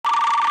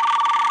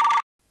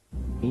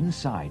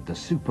Inside the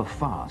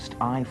super-fast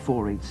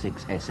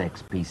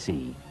i486SX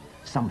PC,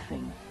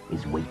 something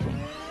is waiting.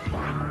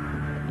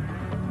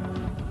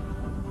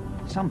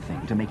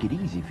 Something to make it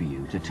easy for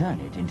you to turn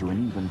it into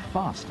an even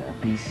faster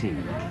PC.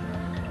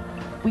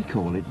 We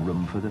call it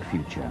Room for the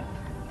Future.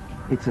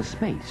 It's a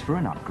space for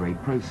an upgrade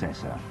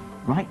processor,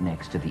 right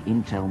next to the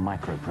Intel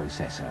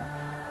microprocessor.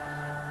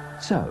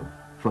 So,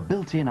 for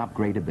built-in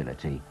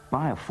upgradability,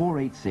 buy a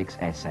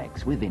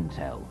 486SX with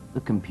Intel, the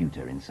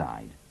computer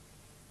inside.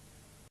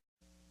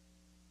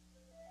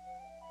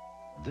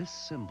 This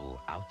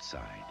symbol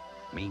outside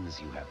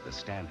means you have the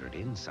standard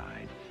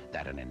inside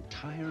that an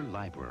entire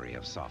library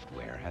of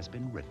software has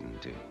been written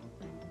to.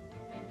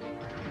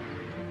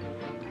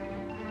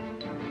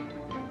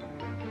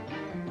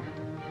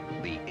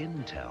 The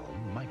Intel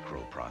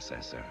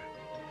microprocessor.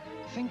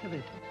 Think of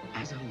it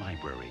as a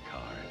library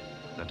card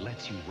that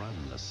lets you run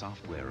the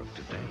software of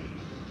today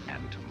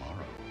and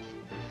tomorrow.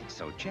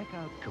 So check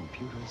out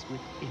computers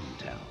with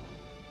Intel,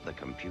 the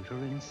computer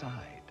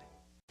inside.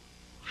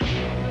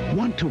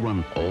 Want to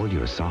run all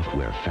your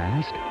software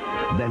fast?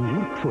 Then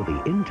look for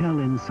the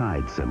Intel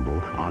Inside symbol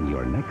on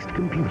your next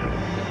computer.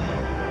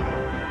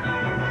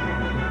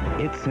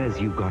 It says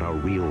you've got a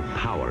real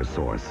power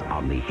source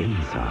on the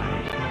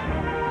inside.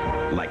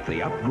 Like the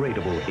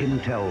upgradable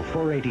Intel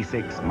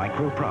 486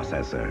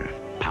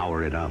 microprocessor.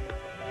 Power it up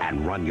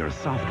and run your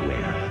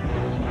software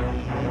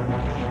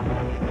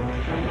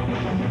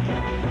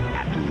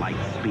at light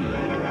speed.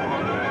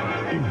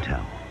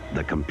 Intel,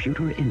 the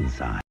computer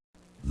inside.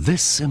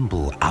 This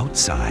symbol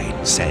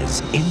outside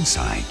says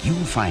inside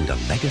you'll find a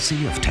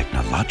legacy of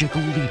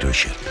technological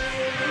leadership.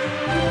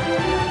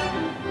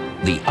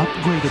 The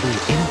upgradable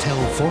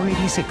Intel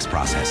 486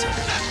 processor,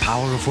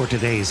 power for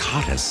today's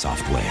hottest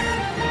software.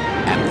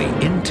 And the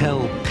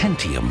Intel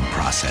Pentium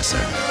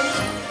processor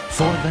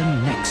for the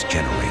next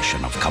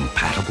generation of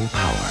compatible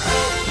power.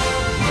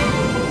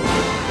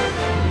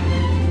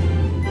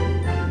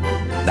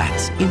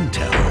 That's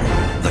Intel,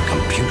 the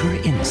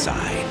computer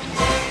inside.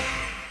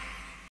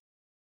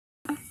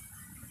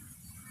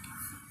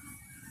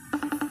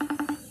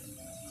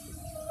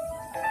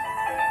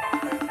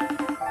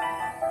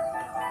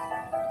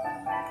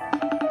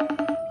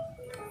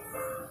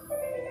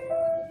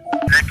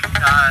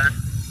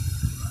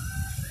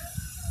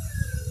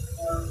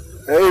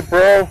 Hey,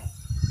 bro.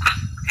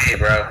 Hey,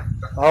 bro.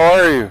 How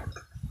are you?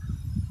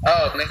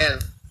 Oh, man.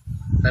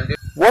 I'm good.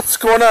 What's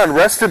going on?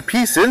 Rest in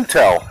peace,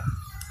 Intel.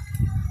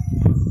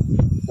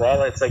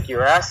 Well, it's like you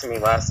were asking me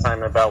last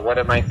time about what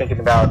am I thinking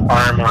about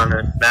ARM on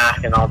a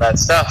Mac and all that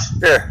stuff.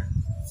 Yeah.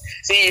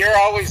 See, you're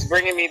always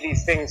bringing me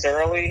these things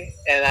early,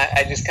 and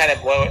I just kind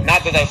of blow it.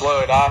 Not that I blow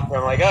it off, but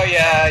I'm like, oh,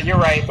 yeah, you're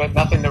right, but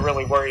nothing to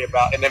really worry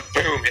about. And then,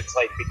 boom, it's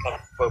like become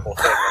a global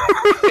thing.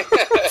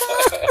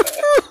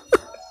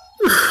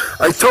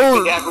 I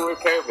told you. With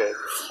COVID.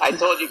 I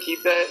told you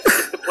keep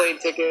the plane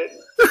ticket,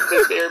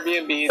 this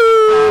Airbnb,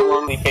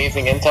 only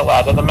phasing Intel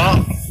out of the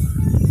Mac.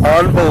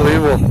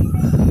 Unbelievable.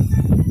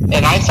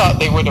 And I thought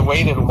they would have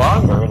waited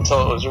longer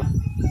until it was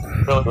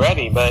really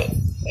ready, but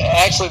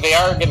actually they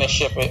are going to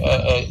ship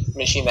a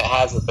machine that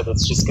has it, but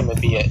it's just going to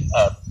be a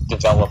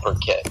developer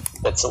kit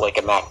that's like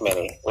a Mac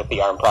Mini with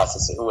the ARM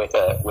processor, with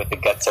the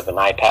guts of an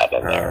iPad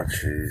in there. Oh,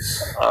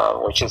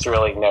 jeez. Which is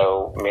really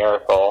no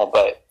miracle,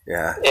 but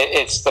yeah,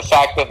 it's the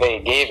fact that they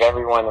gave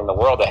everyone in the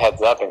world a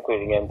heads up,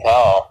 including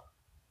Intel.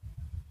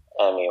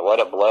 I mean, what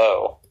a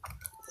blow.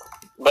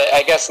 But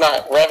I guess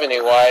not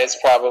revenue-wise,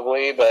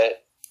 probably,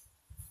 but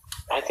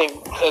I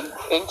think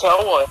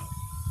Intel will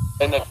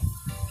end up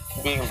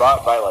being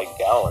bought by, like,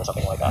 Dell or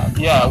something like that.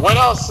 Yeah, what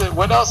else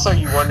are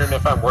you wondering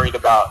if I'm worried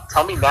about?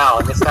 Tell me now,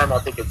 and this time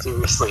I'll take it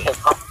seriously.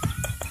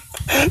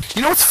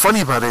 You know what's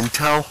funny about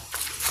Intel?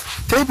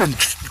 They've been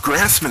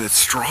grasping at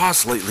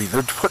straws lately.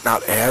 They're putting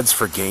out ads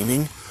for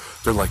gaming.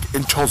 They're like,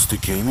 Intel's the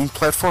gaming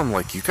platform.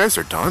 Like, you guys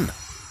are done.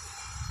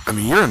 I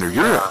mean,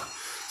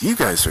 you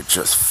guys are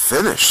just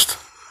finished.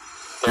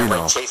 They're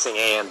like chasing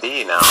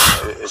AMD now.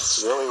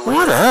 It's really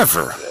weird.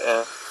 Whatever.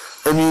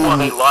 I mean, well,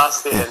 they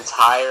lost the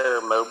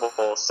entire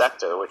mobile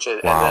sector, which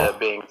ended up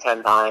being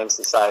 10 times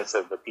the size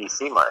of the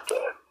PC market.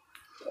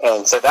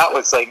 And so that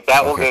was like,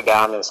 that will go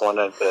down as one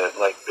of the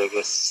like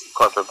biggest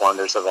corporate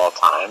blunders of all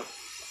time.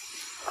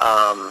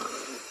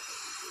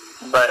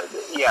 But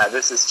yeah,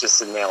 this is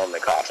just a nail in the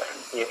coffin.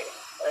 Yeah,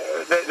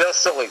 they'll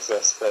still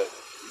exist, but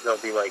they'll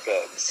be like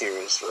a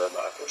serious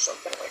robot or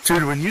something like that.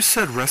 Dude, when you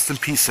said rest in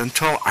peace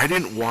Intel, I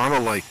didn't want to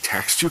like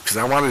text you because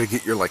I wanted to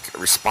get your like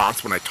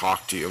response when I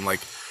talked to you. I'm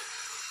like,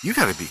 you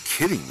got to be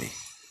kidding me.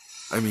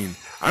 I mean,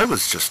 I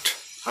was just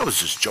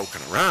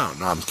joking around.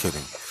 No, I'm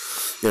kidding.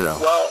 You know.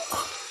 Well,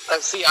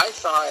 see, I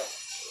thought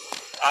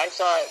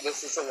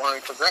this is a long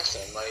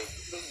progression. Like,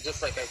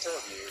 just like I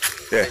told you,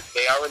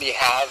 they already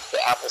have the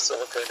Apple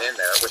Silicon in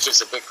there, which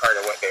is a big part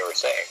of what they were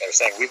saying. They're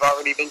saying we've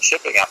already been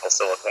shipping Apple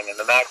Silicon in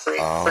the Mac for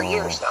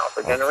years now,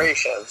 for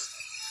generations.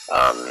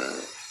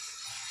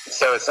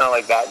 So it's not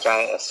like that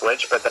giant a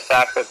switch, but the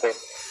fact that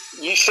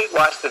you should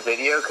watch the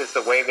video because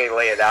the way they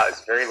lay it out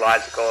is very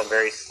logical and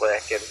very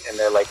slick. And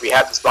they're like, we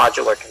have this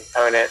modular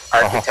component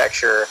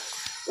architecture.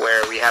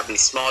 where we have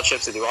these small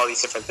chips that do all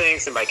these different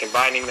things, and by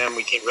combining them,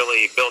 we can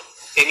really build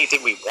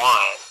anything we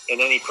want in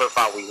any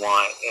profile we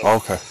want.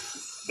 And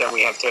then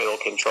we have total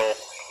control.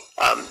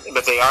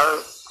 But they are,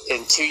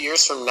 in 2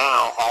 years from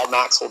now, all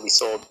Macs will be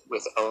sold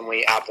with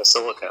only Apple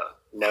silicon.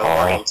 No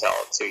more Intel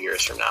 2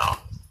 years from now.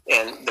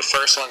 And the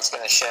first one's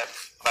going to ship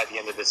by the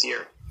end of this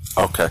year.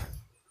 Okay.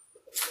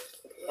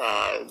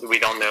 We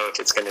don't know if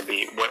it's going to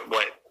be what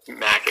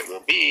Mac it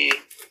will be.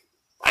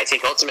 I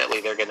think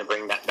ultimately they're going to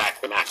bring that back,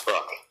 the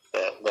MacBook,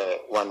 the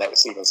one that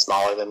was even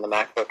smaller than the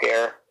MacBook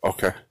Air.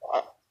 Okay.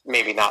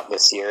 Maybe not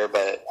this year,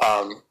 but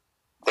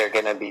they're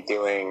going to be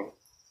doing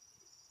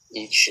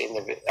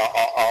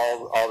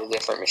all the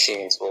different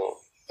machines will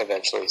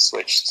eventually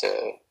switch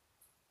to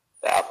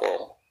the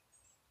Apple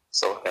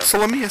silicon. So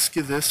let me ask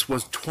you this: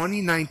 was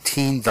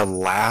 2019 the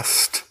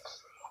last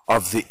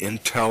of the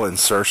Intel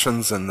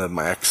insertions in the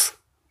Macs?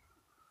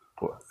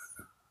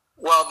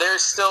 Well,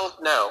 there's still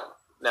no.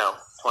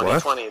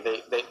 2020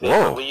 they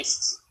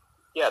released.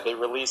 Yeah, they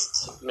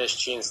released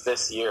machines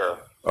this year.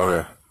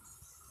 Okay.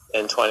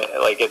 In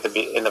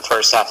the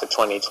first half of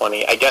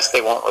 2020. I guess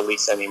they won't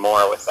release any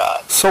more with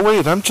that. So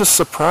wait, I'm just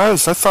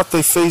surprised. I thought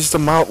they phased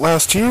them out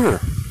last year.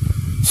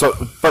 So,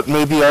 but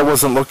maybe I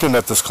wasn't looking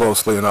at this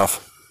closely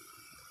enough.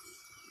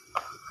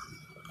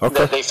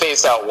 Okay. They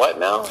phased out what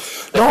now?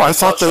 No, I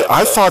thought the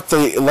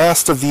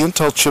last of the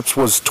Intel chips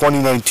was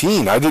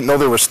 2019. I didn't know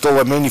they were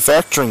still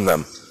manufacturing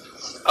them.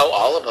 Oh,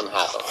 all of them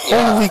have them.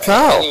 Yeah. Holy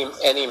cow!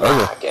 Any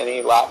Mac,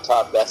 any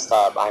laptop,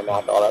 desktop,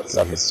 iMac, all that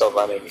stuff is still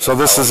running. So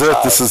this is it.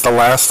 This is the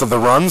last of the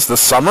runs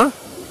this summer.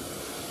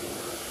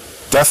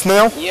 Death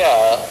Nail.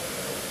 Yeah.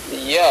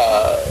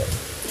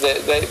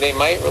 They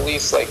might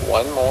release like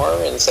one more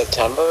in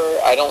September.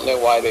 I don't know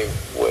why they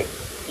would.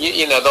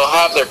 They'll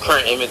have their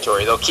current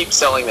inventory. They'll keep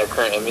selling their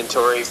current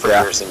inventory for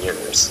years and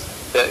years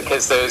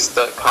because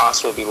the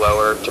cost will be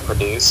lower to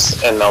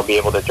produce, and they'll be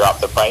able to drop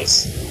the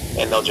price.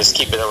 And they'll just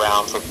keep it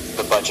around for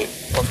the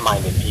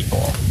budget-minded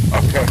people.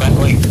 Okay. But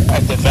a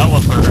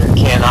developer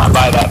cannot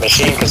buy that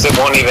machine because it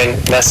won't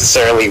even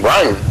necessarily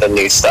run the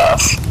new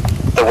stuff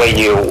the way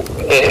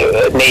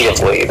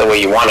natively, the way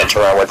you want it to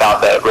run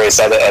without the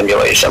Rosetta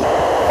emulation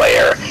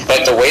layer.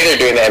 But the way they're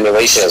doing the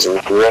emulation is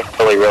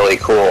really, really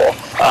cool.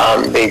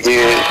 They do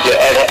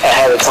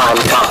ahead of time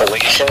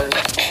compilation,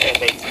 and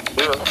they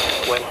do it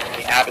when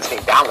the app is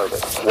being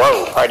downloaded.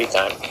 Whoa, party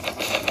time.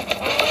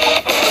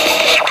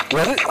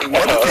 What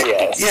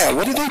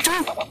do they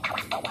do?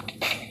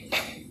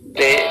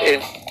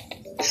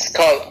 It's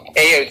called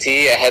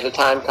AOT, ahead of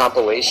time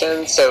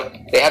compilation. So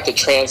they have to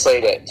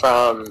translate it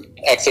from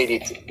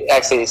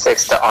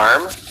x86 to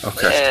ARM.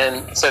 Okay.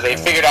 And so they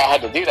figured out how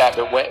to do that.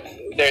 But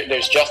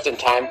there's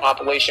just-in-time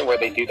compilation where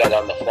they do that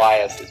on the fly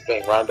as it's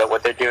being run. But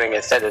what they're doing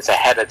instead is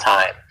ahead of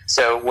time.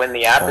 So when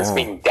the app is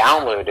being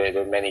downloaded,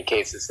 in many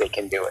cases, they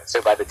can do it.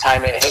 So by the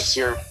time it hits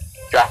your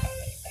drive,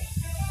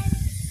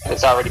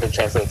 it's already been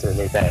translated to the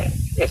new thing.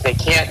 If they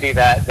can't do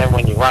that, then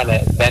when you run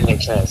it, then they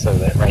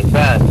translate it right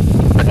then.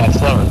 But that's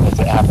slower because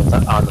it happens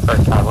on the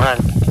first time run.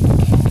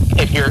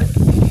 If you're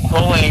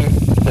pulling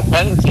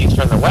dependencies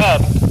from the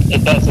web,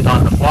 it does it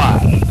on the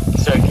fly.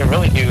 So it can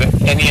really do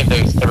any of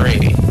those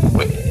three.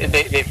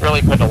 They've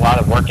really put a lot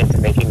of work into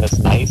making this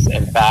nice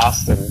and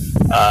fast and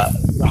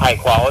high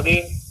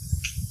quality.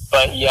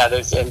 But yeah,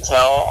 there's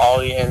all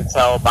the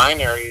Intel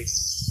binaries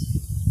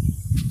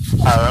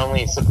are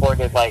only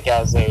supported like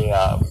as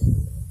a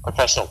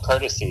professional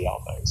courtesy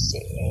almost.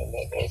 And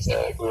they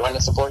say, we want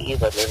to support you,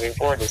 but moving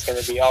forward it's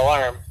going to be all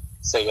ARM.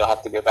 So you'll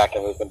have to go back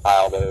and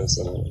recompile those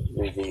and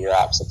redo your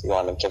apps if you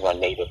want them to run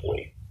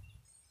natively.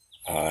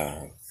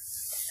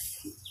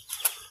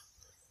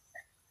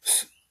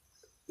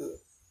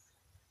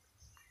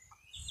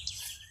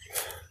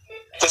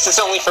 This is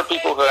only for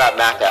people who have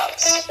Mac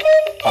apps.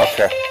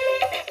 Okay.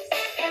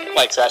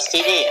 Like Trash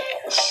TV.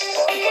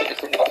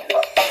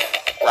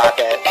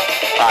 Rocket.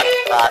 Rock.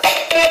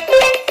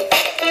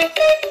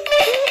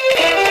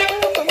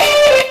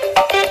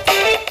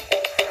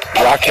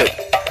 Rocket.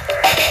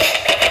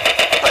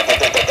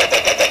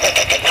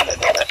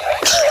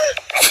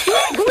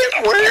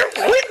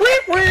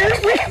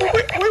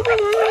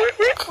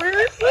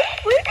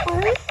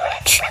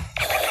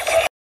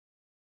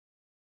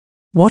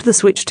 What the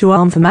switch to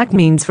ARM for Mac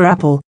means for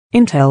Apple,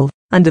 Intel,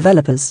 and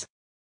developers.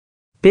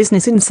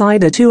 Business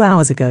Insider 2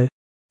 hours ago.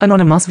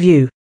 Anonymous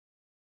view.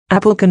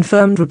 Apple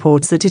confirmed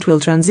reports that it will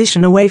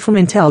transition away from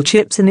Intel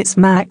chips in its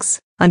Macs,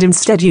 and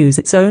instead use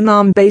its own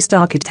ARM-based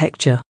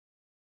architecture.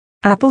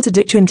 Apple to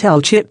ditch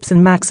Intel chips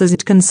in Macs as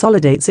it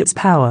consolidates its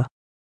power.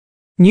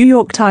 New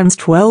York Times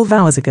 12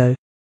 hours ago.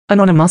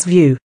 Anonymous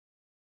view.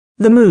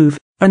 The move,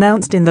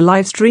 announced in the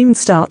live-streamed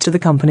start to the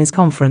company's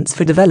conference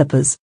for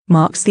developers,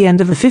 marks the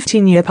end of a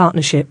 15-year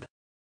partnership.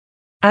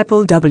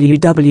 Apple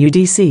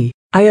WWDC,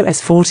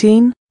 iOS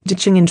 14,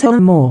 ditching Intel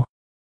and more.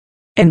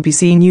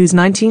 NBC News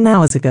 19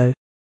 hours ago.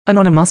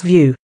 Anonymous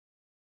view.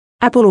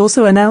 Apple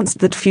also announced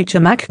that future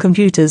Mac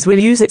computers will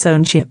use its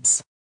own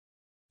chips.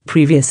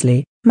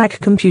 Previously, Mac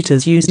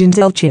computers used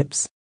Intel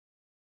chips.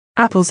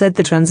 Apple said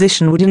the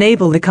transition would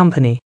enable the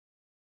company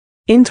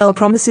Intel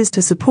promises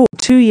to support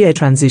 2-year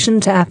transition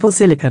to Apple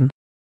Silicon.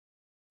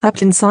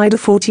 Apple Insider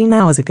 14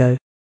 hours ago.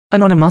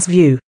 Anonymous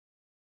view.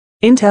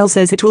 Intel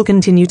says it will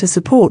continue to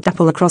support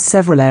Apple across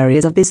several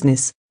areas of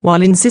business,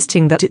 while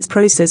insisting that its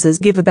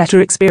processors give a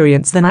better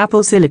experience than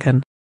Apple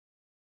Silicon.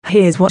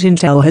 Here's what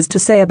Intel has to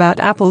say about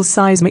Apple's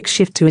seismic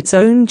shift to its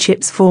own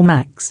chips for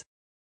Macs.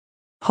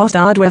 Hot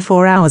hardware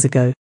 4 hours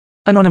ago.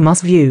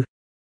 Anonymous view.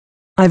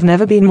 I've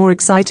never been more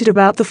excited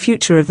about the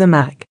future of the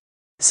Mac.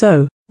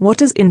 So, what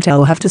does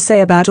Intel have to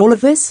say about all of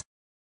this?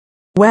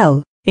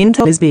 Well,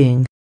 Intel is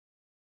being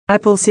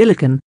Apple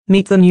Silicon,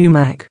 meet the new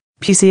Mac,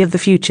 PC of the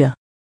future.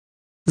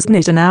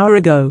 Snit an hour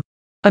ago.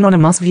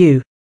 Anonymous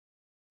view.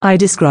 I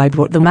described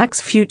what the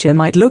Mac's future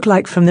might look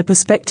like from the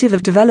perspective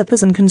of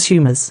developers and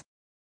consumers.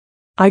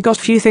 I got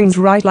few things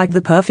right, like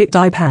the perfect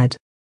iPad.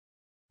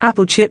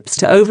 Apple chips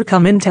to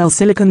overcome Intel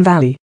Silicon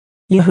Valley.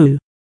 Yahoo!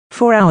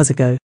 4 hours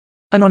ago.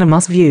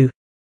 Anonymous view.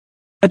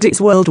 At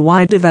its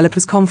Worldwide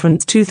Developers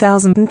Conference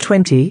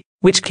 2020,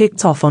 which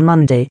kicked off on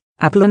Monday,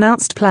 Apple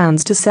announced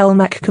plans to sell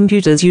Mac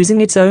computers using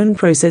its own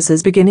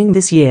processors beginning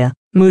this year,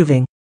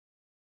 moving.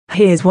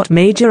 Here's what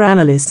major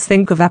analysts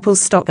think of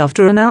Apple's stock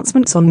after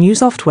announcements on new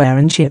software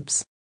and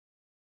chips.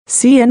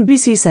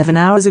 CNBC 7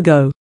 hours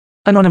ago.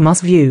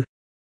 Anonymous view.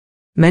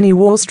 Many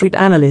Wall Street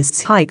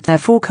analysts hiked their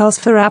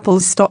forecast for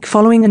Apple's stock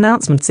following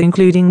announcements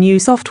including new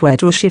software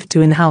to a shift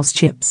to in-house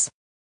chips.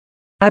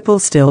 Apple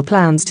still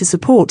plans to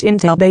support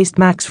Intel-based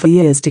Macs for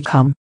years to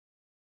come.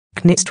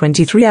 CNITS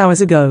 23 hours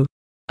ago.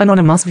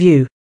 Anonymous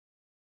view.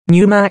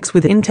 New Macs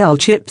with Intel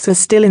chips are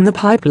still in the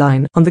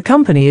pipeline, and the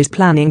company is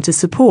planning to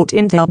support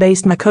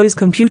Intel-based macOS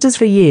computers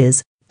for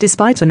years,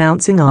 despite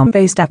announcing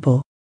ARM-based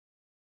Apple.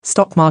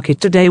 Stock market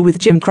today with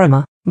Jim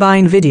Cramer,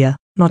 buy Nvidia,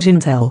 not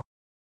Intel.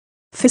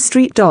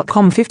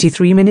 TheStreet.com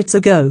 53 minutes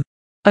ago.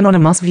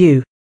 Anonymous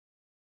view.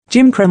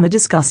 Jim Cramer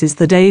discusses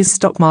the day's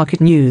stock market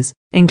news,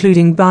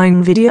 including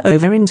buying Nvidia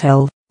over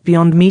Intel,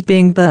 Beyond Meat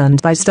being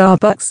burned by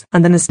Starbucks,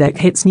 and the Nasdaq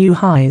hits new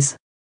highs.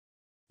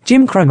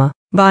 Jim Cramer,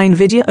 buy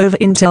Nvidia over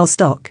Intel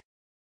stock.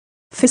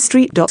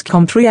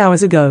 TheStreet.com 3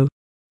 hours ago.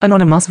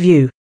 Anonymous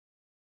view.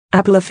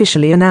 Apple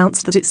officially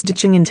announced that it's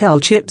ditching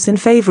Intel chips in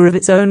favor of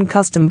its own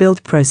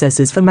custom-built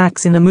processors for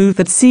Macs in a move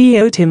that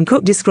CEO Tim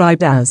Cook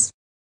described as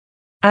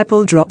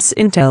Apple drops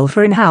Intel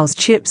for in-house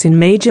chips in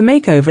major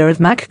makeover of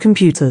Mac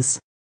computers.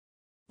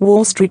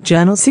 Wall Street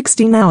Journal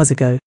 16 hours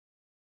ago.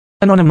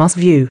 Anonymous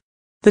view.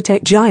 The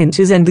tech giant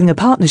is ending a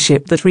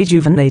partnership that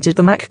rejuvenated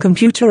the Mac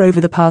computer over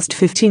the past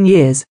 15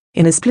 years,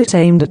 in a split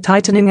aimed at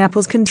tightening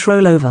Apple's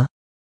control over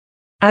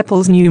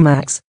Apple's new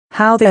Macs,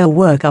 how they'll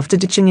work after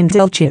ditching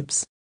Intel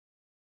chips.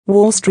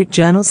 Wall Street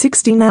Journal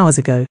 16 hours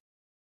ago.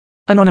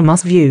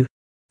 Anonymous view.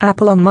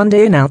 Apple on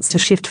Monday announced a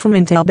shift from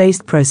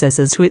Intel-based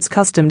processors to its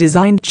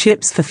custom-designed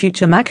chips for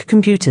future Mac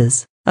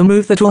computers, a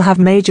move that will have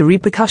major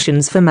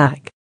repercussions for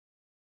Mac.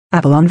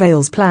 Apple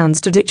unveils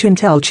plans to ditch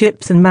Intel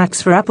chips and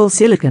Macs for Apple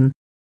Silicon.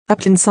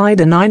 Apple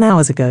Insider 9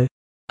 hours ago.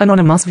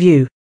 Anonymous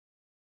view.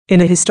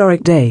 In a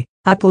historic day,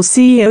 Apple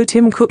CEO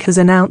Tim Cook has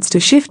announced a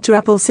shift to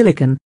Apple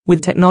Silicon,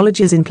 with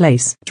technologies in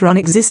place to run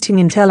existing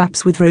Intel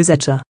apps with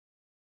Rosetta.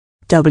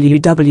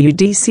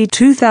 WWDC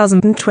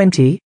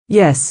 2020,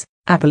 yes,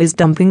 Apple is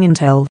dumping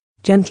Intel,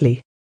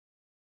 gently.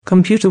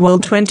 Computer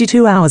World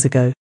 22 hours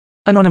ago.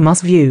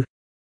 Anonymous view.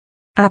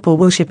 Apple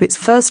will ship its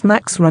first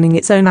Macs running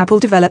its own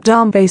Apple-developed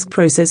ARM-based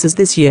processors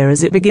this year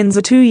as it begins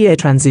a 2-year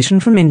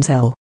transition from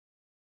Intel.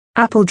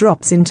 Apple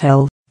drops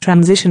Intel,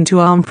 transition to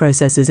ARM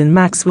processors in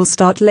Macs will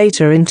start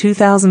later in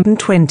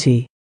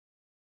 2020.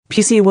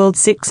 PC World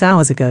 6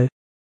 hours ago.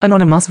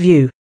 Anonymous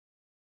view.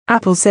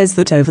 Apple says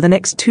that over the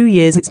next 2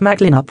 years its Mac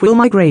lineup will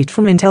migrate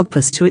from Intel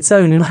PAS to its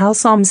own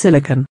in-house ARM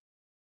silicon.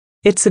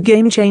 It's a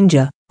game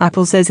changer.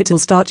 Apple says it'll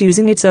start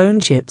using its own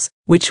chips,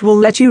 which will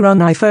let you run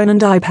iPhone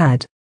and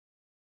iPad.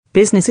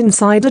 Business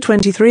Insider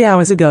 23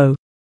 hours ago.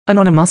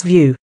 Anonymous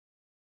view.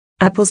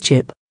 Apple's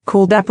chip,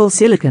 called Apple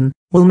Silicon,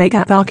 will make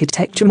app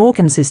architecture more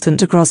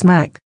consistent across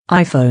Mac,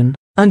 iPhone,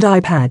 and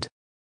iPad.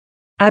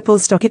 Apple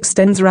stock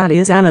extends rally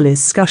as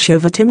analysts gush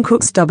over Tim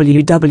Cook's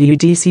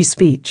WWDC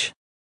speech.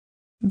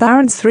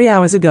 Barron's 3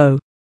 hours ago.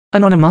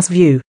 Anonymous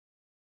view.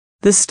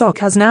 The stock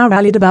has now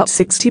rallied about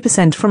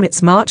 60% from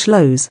its March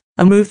lows,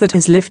 a move that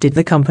has lifted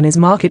the company's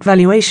market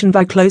valuation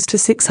by close to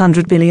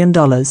 $600 billion.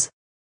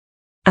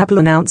 Apple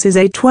announces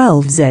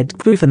A12Z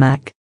Coupe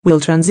Mac will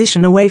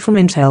transition away from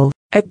Intel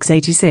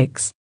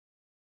x86.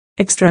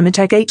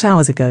 Extremitech 8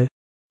 hours ago.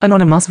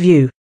 Anonymous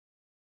view.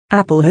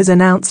 Apple has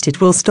announced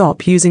it will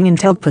stop using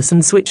Intel PAS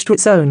and switch to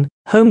its own,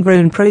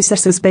 homegrown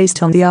processors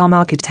based on the ARM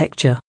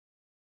architecture.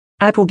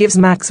 Apple gives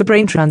Macs a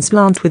brain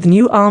transplant with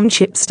new ARM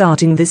chips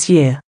starting this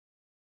year.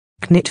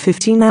 CNIT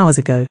 15 hours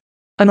ago.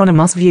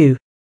 Anonymous view.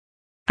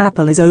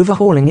 Apple is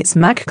overhauling its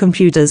Mac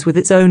computers with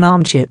its own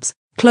ARM chips,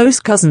 close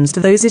cousins to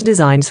those it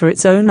designs for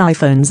its own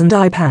iPhones and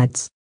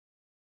iPads.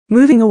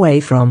 Moving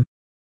away from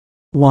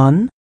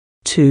 1,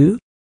 2,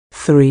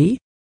 3,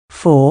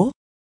 4,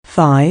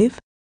 5,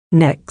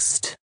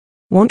 next.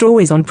 Want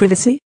always-on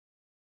privacy?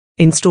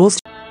 In stores.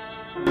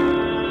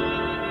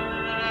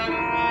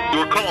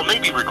 Your call call may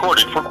be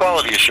recorded for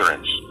quality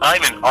assurance.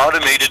 I'm an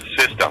automated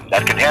system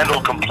that can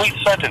handle complete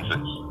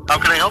sentences. How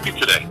can I help you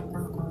today?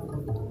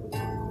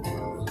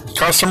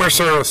 Customer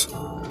service.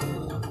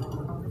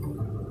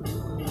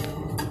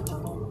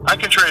 I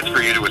can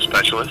transfer you to a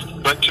specialist,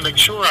 but to make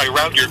sure I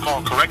route your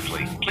call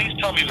correctly, please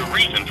tell me the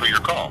reason for your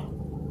call.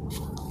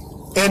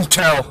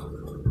 Intel.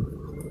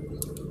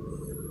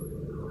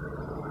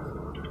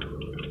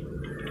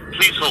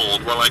 Please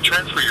hold while I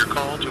transfer your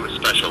call to a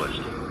specialist.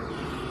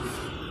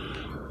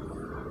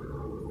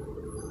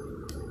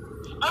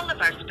 All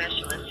of our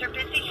specialists are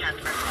busy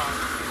answering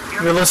calls.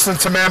 You're listening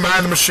to Man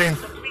Behind the Machine.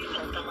 So please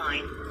hold the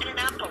line, and an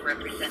Apple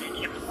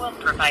representative will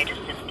provide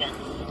assistance.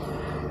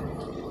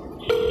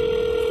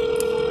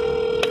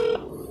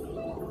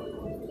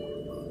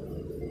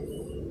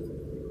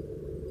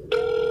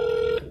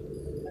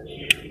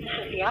 This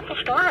is the Apple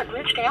Store at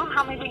Ridgedale.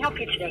 How may we help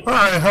you today?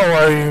 Hi, how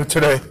are you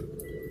today?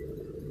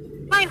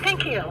 Fine,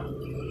 thank you.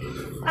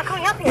 How can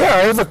we help you? Yeah,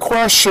 I have a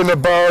question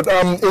about,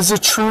 is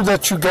it true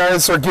that you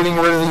guys are getting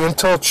rid of the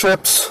Intel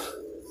chips?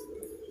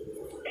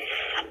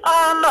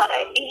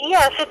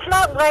 Yes, it's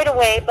not right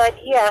away, but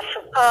yes.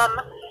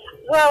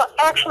 Well,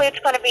 actually, it's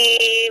going to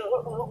be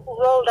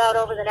rolled out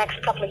over the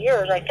next couple of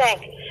years, I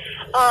think.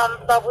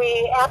 But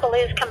Apple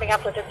is coming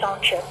up with its own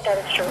chip. That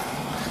is true.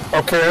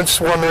 Okay, I'm just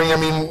wondering, I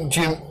mean,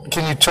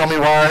 can you tell me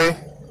why,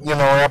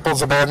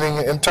 Apple's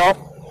abandoning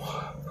Intel?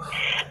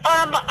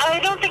 I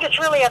don't think it's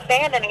really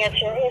abandoning it.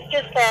 It's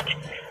just that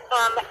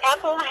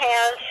Apple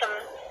has some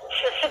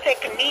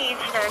specific needs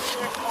that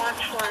it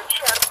wants for a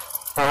chip.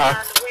 And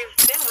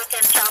we've been with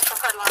Intel for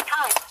quite a long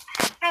time.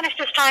 And it's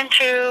just time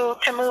to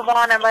move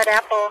on and let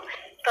Apple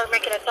start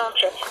making its own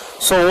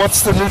chips. So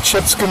what's the new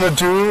chips going to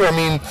do? I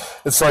mean,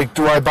 it's like,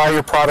 do I buy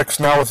your products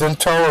now with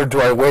Intel or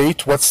do I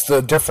wait? What's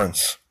the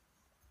difference?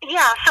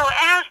 Yeah, so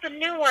as the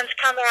new ones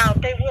come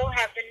out, they will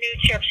have the new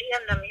chips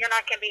in them. You're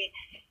not going to be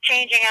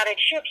changing out of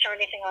chips or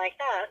anything like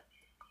that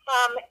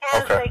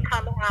as they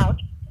come out.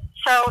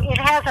 So it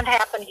hasn't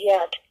happened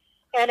yet,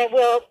 and it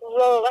will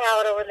roll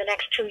out over the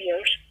next 2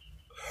 years.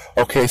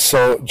 Okay,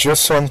 so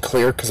just so I'm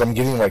clear, because I'm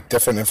getting like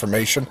different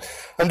information,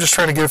 I'm just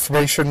trying to get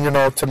information,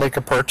 to make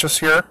a purchase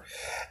here,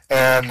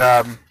 and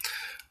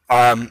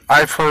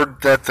I've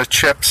heard that the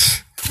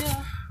chips.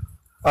 Yeah.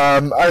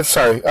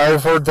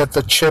 I've heard that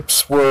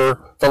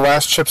the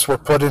last chips were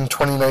put in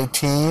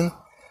 2019,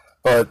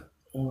 but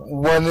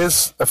when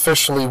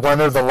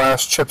are the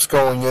last chips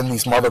going in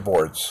these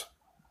motherboards?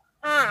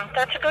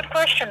 That's a good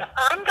question.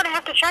 I'm going to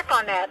have to check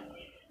on that.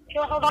 If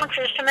you'll hold on for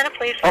just a minute,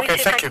 please. Okay,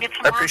 thank you.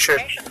 I appreciate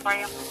it. For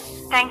you.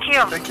 Thank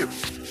you. Thank you.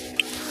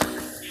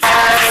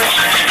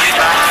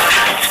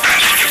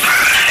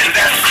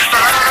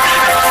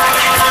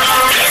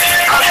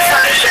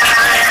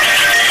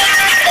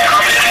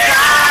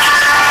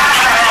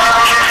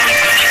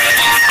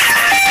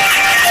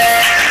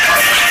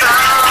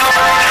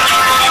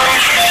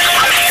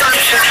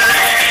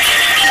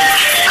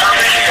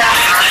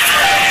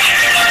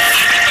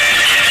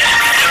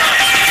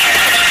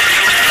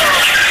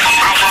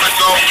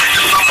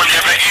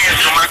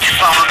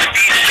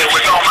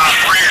 With all my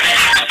friends,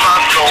 the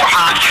sun so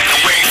hot and the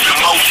waves in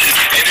motion,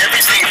 and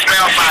everything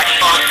smells like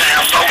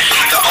sundown, lotion,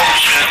 the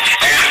ocean,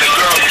 and the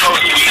girls so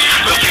sweet,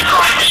 looking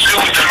comfy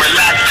shoes and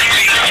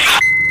relaxing.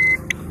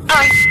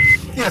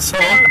 Yes,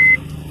 hello?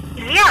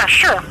 Yeah,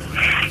 sure.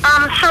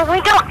 So we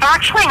don't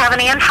actually have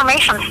any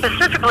information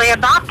specifically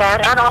about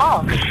that at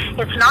all.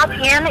 It's not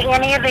in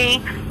any of the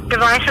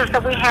devices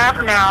that we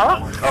have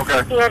now.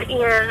 Okay. It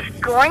is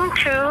going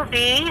to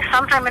be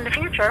sometime in the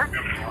future,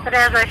 but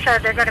as I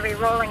said, they're going to be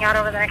rolling out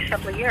over the next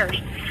couple of years.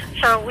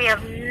 So we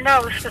have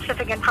no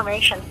specific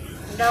information,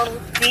 no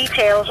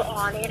details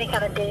on any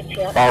kind of dates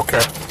yet.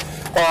 Okay.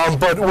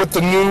 But with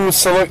the new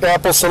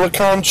Apple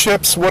Silicon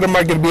chips, what am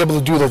I going to be able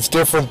to do that's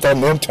different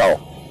than Intel?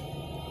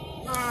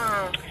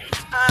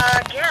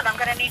 Again, I'm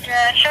going to need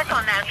to check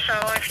on that, so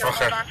if you'll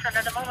hold on for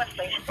another moment,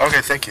 please.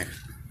 Okay, thank you.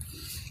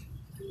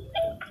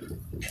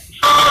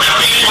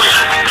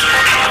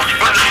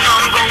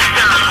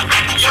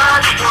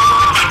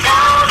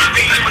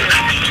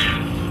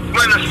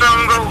 When the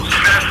sun goes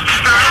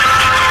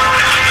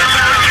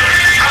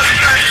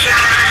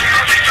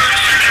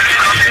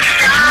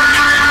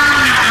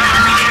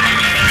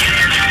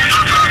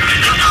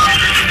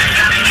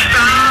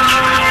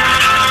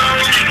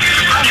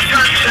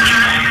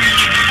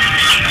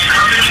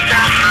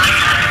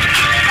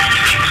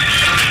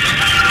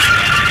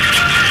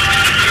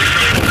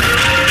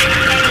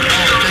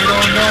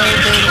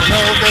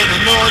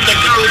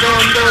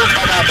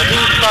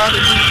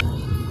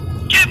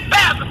Get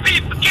faster,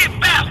 people, get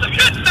faster,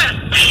 good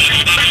faster.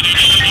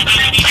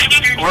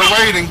 We're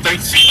waiting.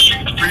 Thanks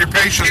for your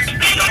patience.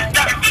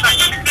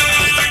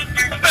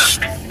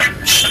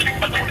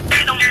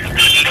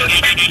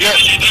 Yes.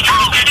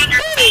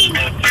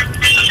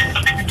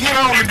 Get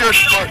on the good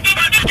foot.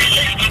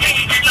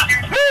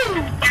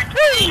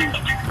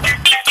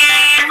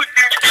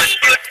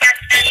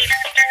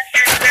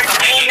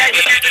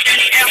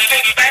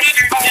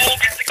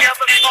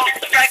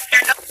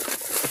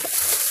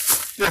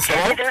 Yes,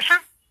 hello? Are you there, sir?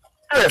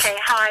 Yes. Okay,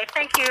 hi. right.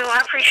 Thank you. I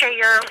appreciate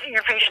your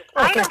patience.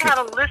 Oh, I don't thank you. have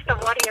a list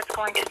of what it's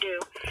going to do.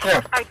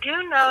 Yeah. I do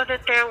know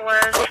that there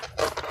was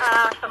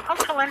some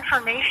hopeful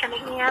information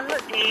in the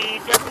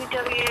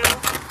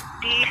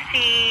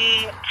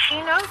WWDC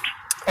keynote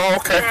Oh,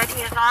 okay. that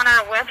is on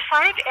our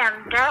website,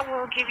 and that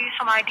will give you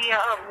some idea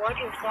of what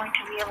is going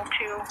to be able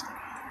to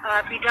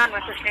be done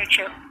with this new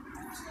chip.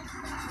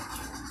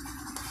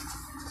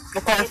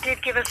 Okay. It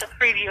did give us a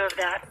preview of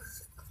that.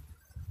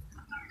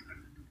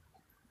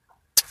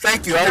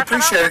 Thank you. I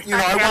appreciate it. You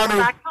know, I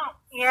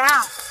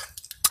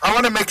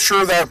want to make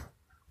sure that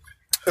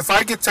if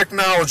I get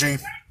technology,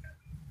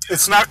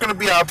 it's not going to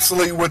be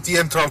obsolete with the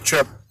Intel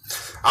chip.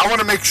 I want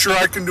to make sure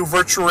I can do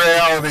virtual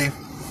reality,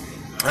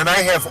 and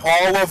I have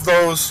all of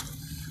those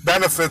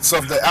benefits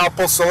of the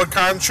Apple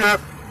Silicon chip.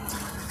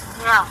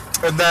 Yeah.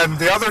 And then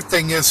the other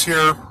thing is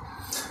here,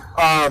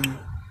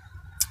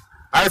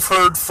 I've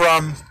heard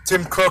from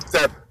Tim Cook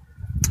that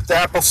the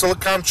Apple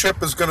Silicon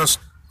chip is going to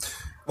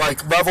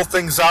like level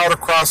things out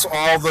across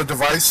all the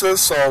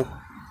devices. So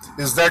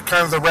is that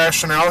kind of the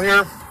rationale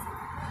here?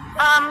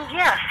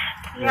 Yes.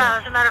 Yeah,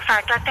 as a matter of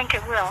fact, I think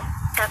it will.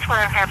 That's what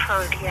I have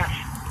heard, yes.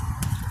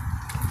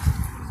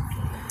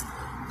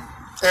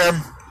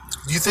 And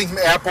do you think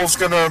Apple's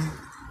going to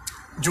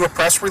do a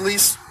press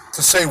release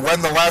to say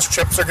when the last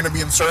chips are going to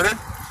be inserted?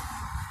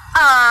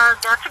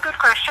 That's a good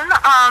question.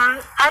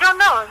 I don't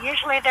know.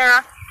 Usually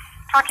they're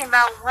talking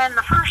about when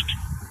the first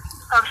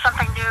of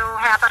something new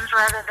happens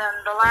rather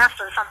than the last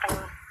of something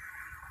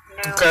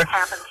new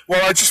happens.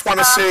 Well, I just want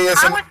to say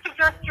I would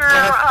suggest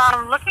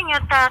you're looking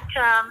at that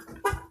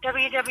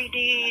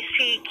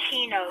WWDC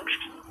keynote.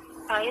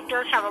 It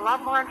does have a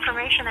lot more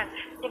information, and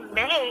it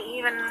may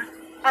even...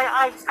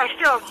 I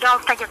still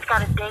don't think it's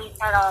got a date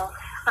at all,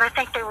 but I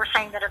think they were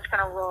saying that it's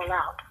going to roll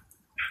out.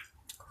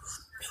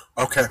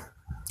 Okay.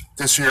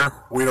 This year?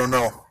 We don't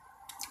know.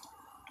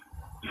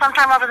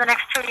 Sometime over the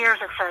next 2 years,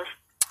 it says.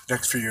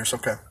 Next few years,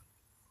 okay.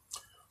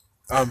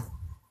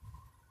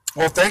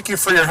 Well, thank you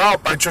for your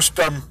help. I just,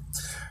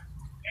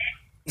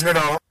 you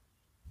know...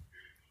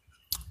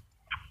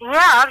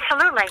 Yeah,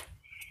 absolutely.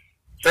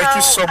 Thank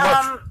you so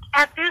much.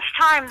 At this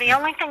time, the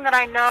only thing that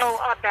I know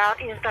about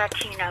is that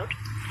keynote.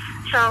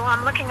 So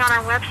I'm looking on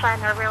our website,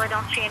 and I really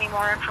don't see any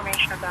more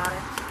information about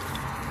it.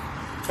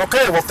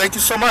 Okay, well, thank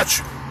you so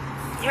much.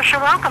 You're sure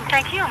welcome.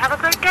 Thank you. Have a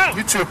great day.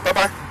 You too.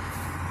 Bye-bye.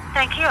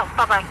 Thank you.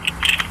 Bye-bye.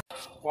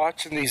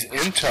 Watching these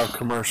Intel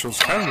commercials,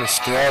 kind of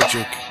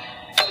nostalgic.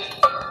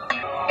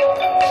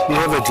 You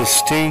have a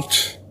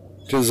distinct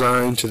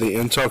design to the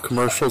Intel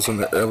commercials in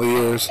the early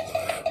years,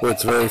 where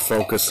it's very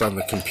focused on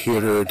the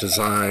computer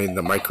design,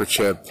 the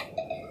microchip,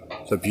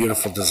 the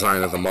beautiful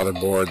design of the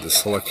motherboard, the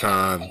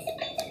silicon,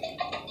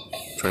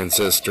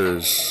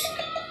 transistors,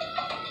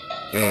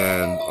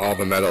 and all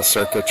the metal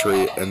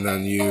circuitry, and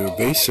then you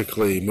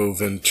basically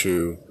move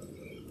into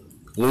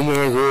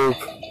Lumina Group,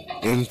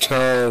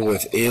 Intel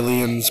with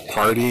aliens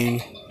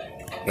partying,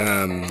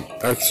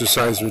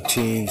 exercise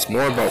routines,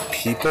 more about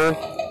people,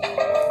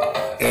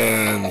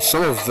 and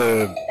some of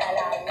the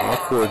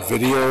awkward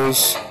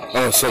videos.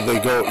 Oh, so they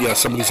go, yeah,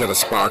 somebody's at a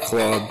spa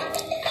club,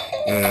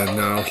 and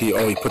now he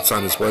puts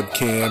on his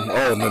webcam.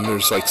 Oh, and then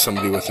there's like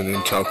somebody with an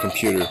Intel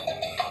computer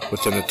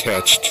with an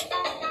attached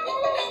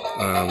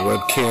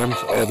webcam.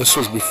 Oh, this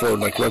was before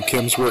like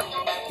webcams were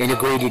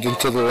integrated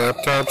into the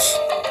laptops.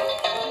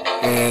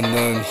 And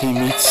then he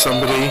meets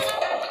somebody.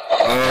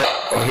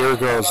 Oh, here it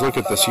goes. Look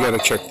at this. You got to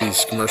check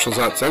these commercials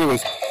out. So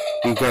anyways,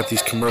 we've got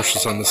these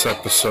commercials on this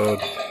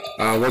episode.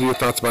 What are your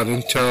thoughts about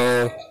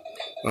Intel?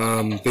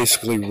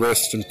 Basically,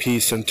 rest in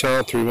peace,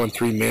 Intel.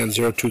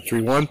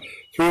 313-MAN-0231.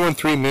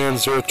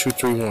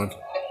 313-MAN-0231.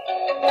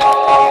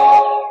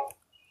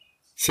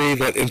 See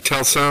that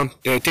Intel sound?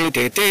 Ding, ding,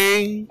 ding,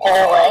 ding. You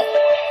know what?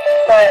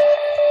 But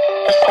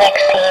this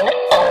next scene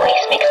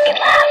always makes me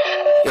laugh.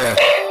 Yeah.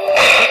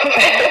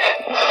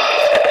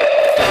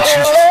 And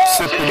she's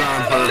sipping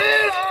on her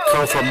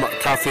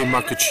coffee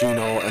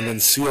macchiato, and then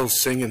Seal's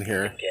singing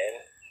here.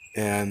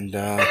 And,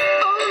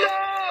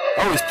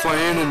 he's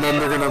playing, and then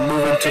they're going to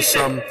move into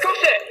some,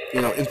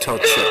 Intel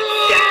chip.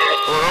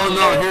 Oh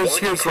no,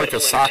 here's like a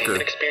soccer.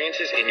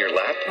 Experiences in your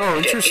lap. Oh,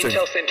 interesting.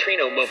 Intel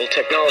Centrino mobile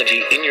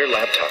technology in your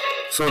laptop.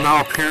 So now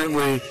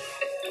apparently,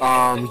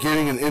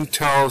 getting an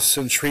Intel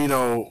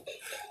Centrino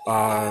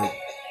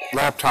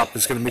laptop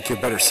is going to make you a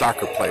better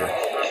soccer player.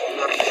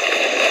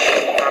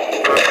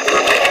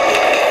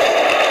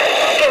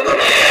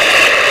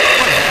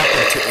 What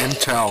happened to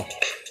Intel?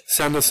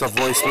 Send us a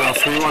voicemail,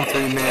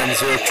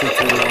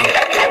 313-MAN-0231.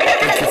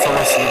 Thank you for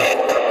listening.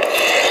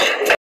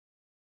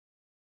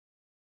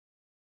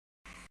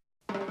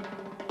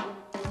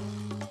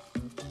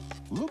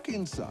 Look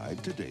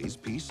inside today's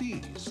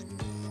PCs.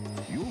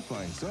 You'll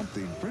find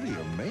something pretty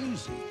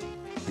amazing.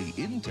 The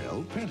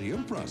Intel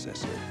Pentium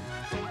processor.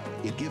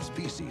 It gives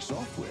PC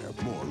software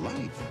more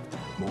life,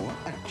 more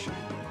action,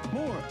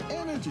 more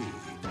energy.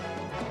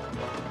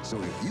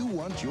 So if you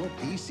want your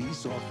PC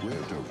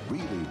software to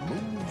really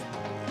move,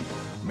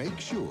 make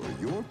sure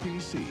your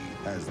PC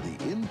has the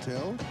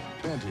Intel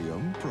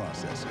Pentium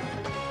processor.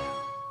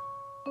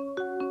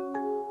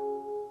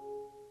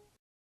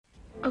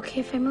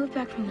 Okay, if I move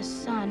back from the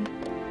sun,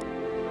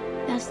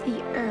 that's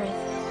the Earth,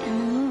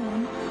 and the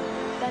moon,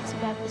 that's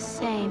about the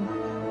same.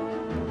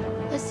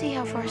 Let's see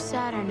how far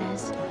Saturn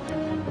is.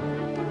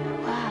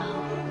 Wow,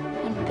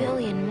 1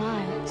 billion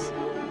miles.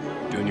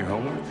 Doing your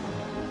homework?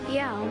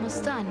 Yeah,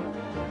 almost done.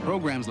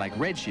 Programs like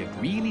Redshift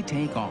really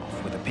take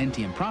off with a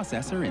Pentium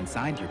processor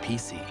inside your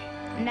PC.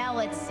 Now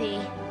let's see.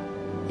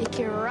 The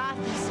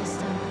Kirathi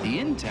system. The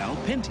Intel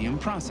Pentium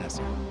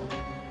processor.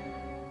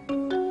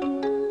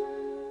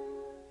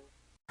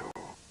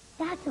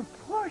 That's a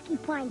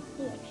porcupine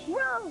fish.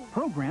 Whoa!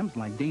 Programs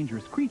like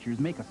Dangerous Creatures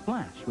make a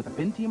splash with a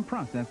Pentium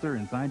processor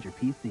inside your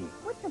PC.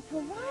 What's a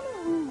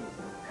piranha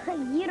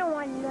mean? You don't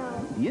want to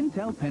know. The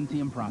Intel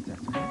Pentium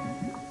processor.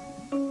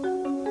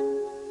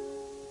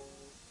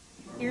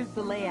 Here's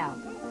the layout.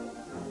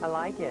 I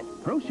like it.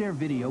 ProShare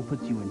Video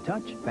puts you in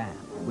touch fast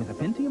with a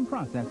Pentium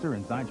processor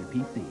inside your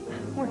PC.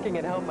 Working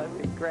at home must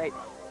be great.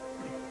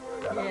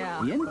 Yeah.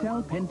 The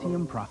Intel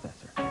Pentium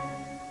processor.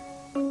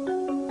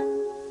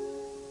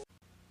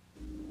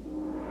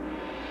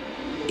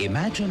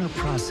 Imagine a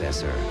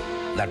processor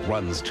that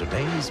runs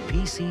today's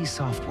PC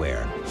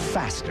software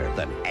faster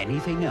than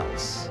anything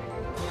else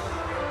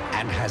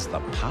and has the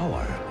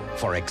power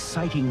for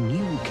exciting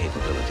new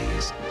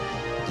capabilities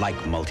like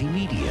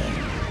multimedia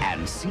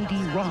and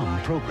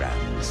CD-ROM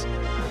programs.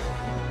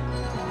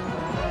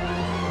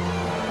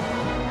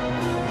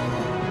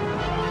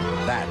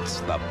 That's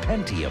the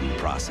Pentium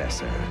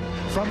processor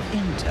from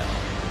Intel,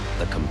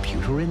 the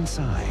computer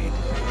inside.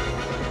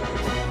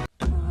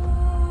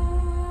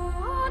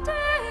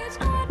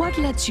 What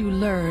lets you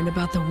learn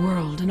about the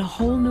world in a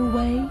whole new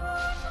way?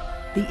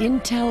 The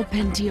Intel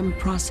Pentium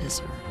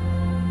processor.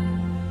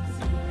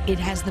 It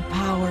has the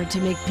power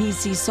to make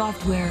PC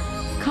software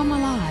come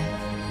alive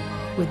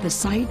with the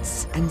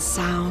sights and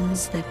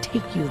sounds that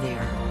take you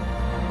there,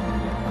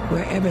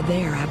 wherever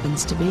there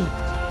happens to be.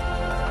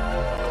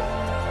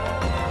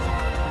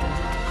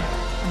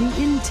 The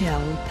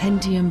Intel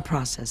Pentium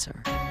processor.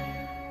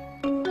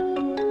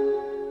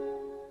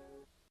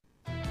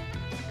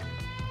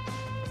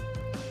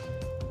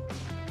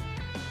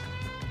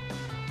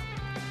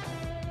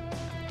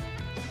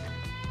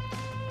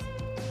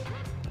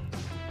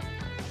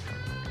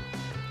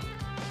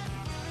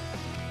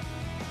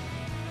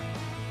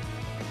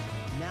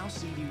 Now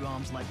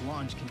CD-ROMs like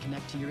Launch can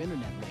connect to your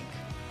internet link.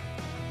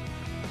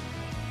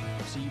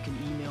 So you can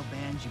email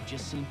bands you've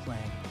just seen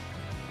playing.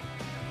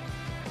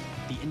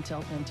 The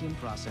Intel Pentium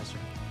processor.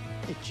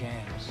 It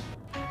jams.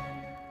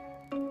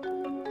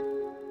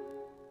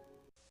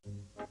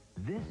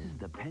 This is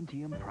the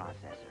Pentium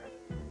processor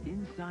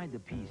inside the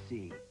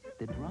PC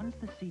that runs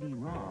the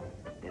CD-ROM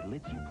that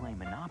lets you play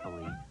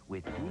Monopoly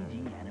with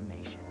 3D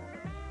animation.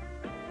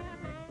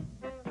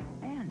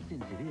 And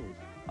since it is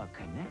a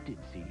connected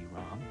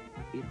CD-ROM,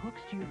 it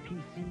hooks to your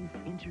PC's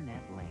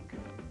internet link.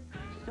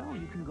 So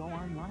you can go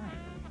online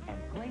and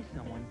play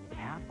someone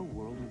half a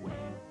world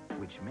away,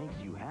 which makes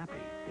you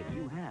happy that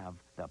you have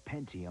the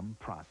Pentium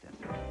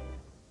processor.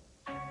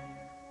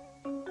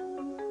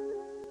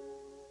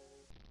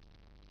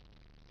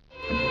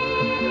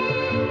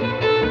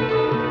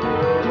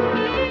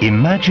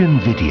 Imagine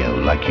video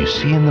like you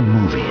see in the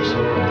movies.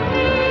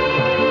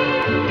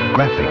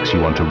 Graphics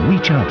you want to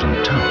reach out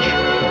and touch.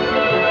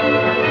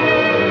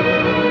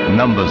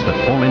 Numbers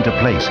that fall into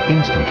place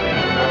instantly.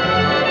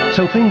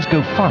 So things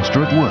go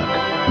faster at work,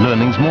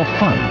 learning's more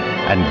fun,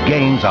 and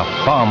games are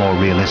far more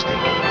realistic.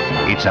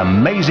 It's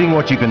amazing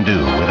what you can do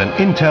with an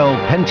Intel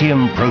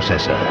Pentium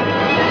processor.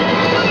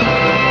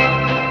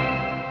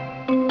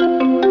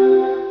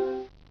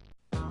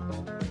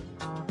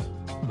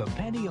 The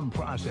Pentium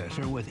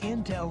processor with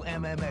Intel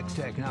MMX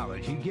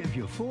technology gives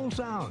you full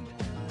sound,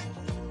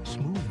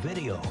 smooth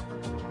video,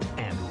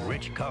 and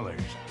rich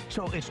colors.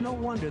 So it's no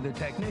wonder the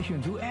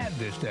technicians who add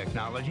this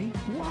technology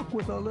walk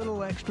with a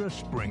little extra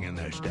spring in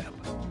their step.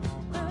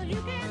 Well, you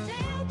can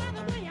tell by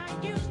the way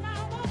I use my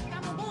walk.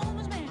 I'm a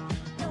woman's man,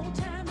 no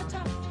time to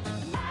talk.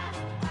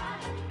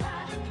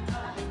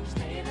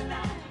 Stay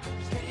alive,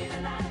 stay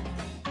alive.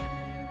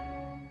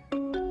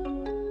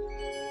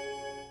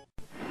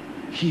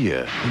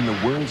 Here, in the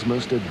world's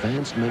most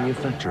advanced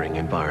manufacturing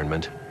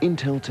environment,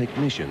 Intel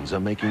technicians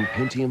are making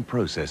Pentium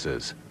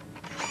processors.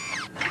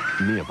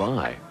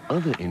 Nearby,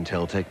 other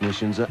Intel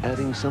technicians are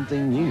adding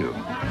something new.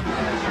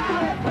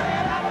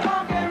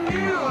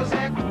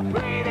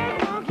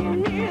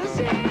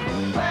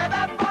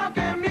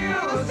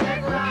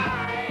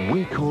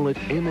 We call it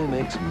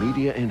MMX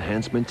Media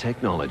Enhancement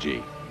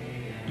Technology.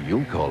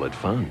 You'll call it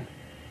fun.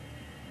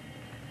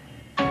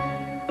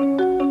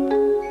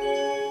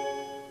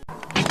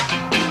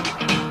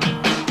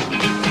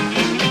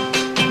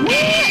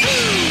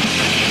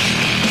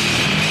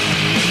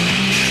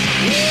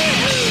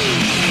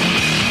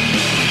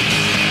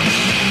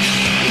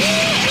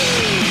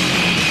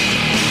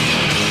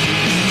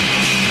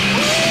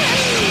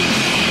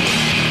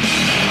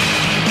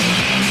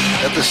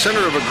 At the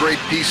center of a great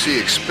PC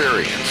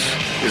experience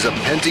is a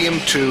Pentium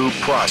 2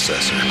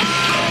 processor.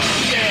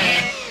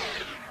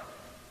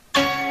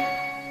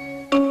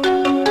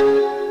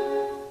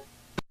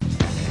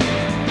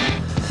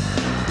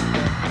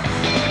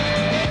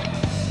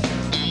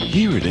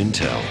 Here at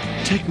Intel,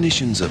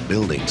 technicians are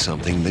building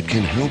something that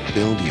can help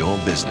build your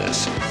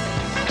business.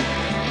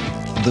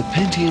 The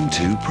Pentium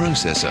 2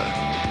 processor.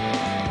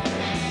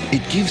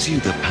 It gives you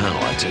the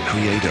power to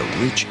create a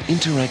rich,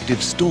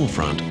 interactive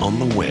storefront on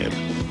the web.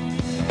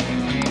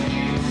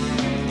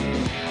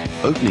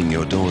 Opening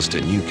your doors to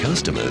new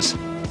customers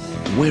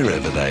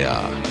wherever they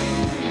are.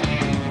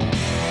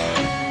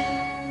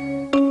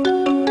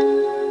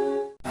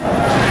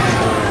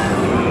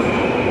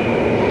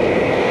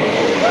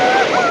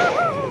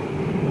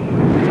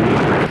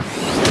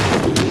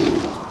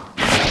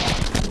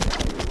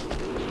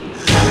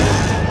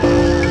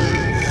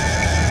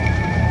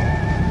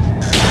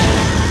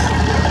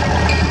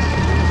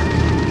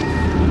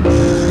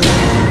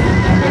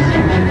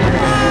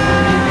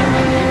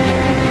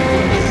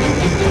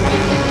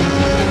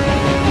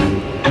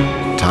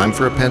 Time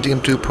for a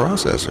Pentium 2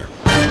 processor.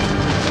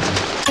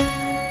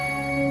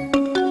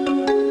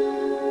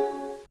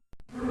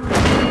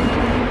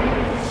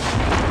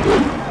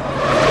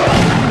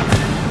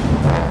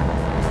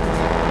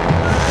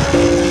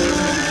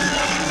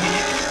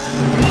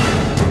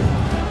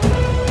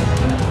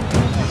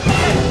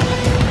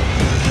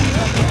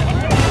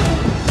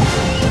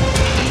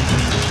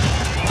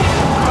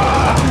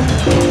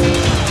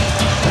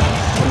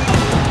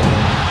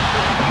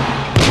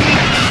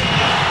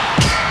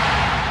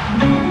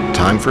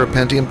 Time for a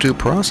Pentium 2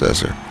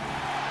 processor.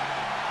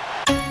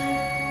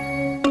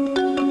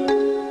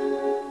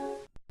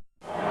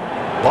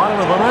 Bottom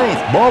of the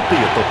ninth, Malty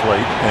at the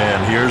plate,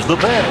 and here's the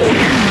pitch.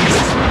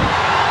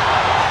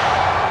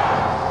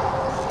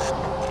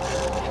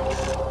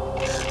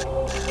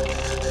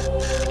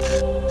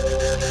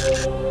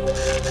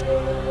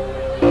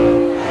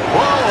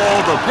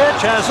 Whoa, the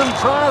pitch hasn't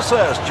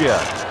processed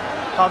yet.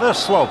 Now, this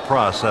slow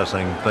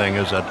processing thing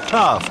is a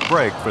tough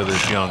break for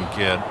this young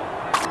kid.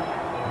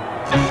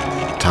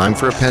 Time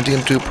for a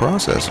Pentium 2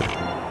 processor.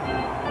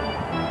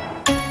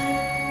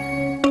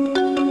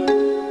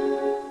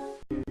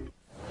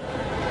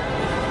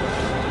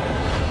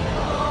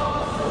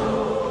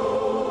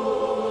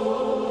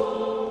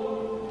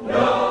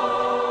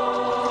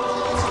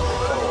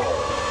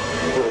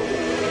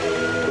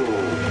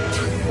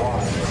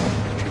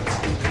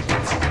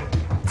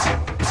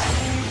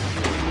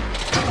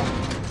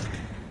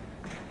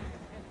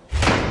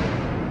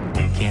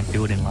 Can't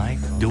do it in life?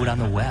 Do it on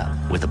the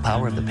web with the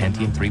power of the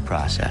Pentium 3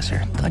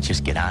 processor. Don't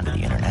just get onto the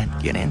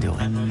internet, get into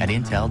it at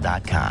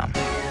Intel.com.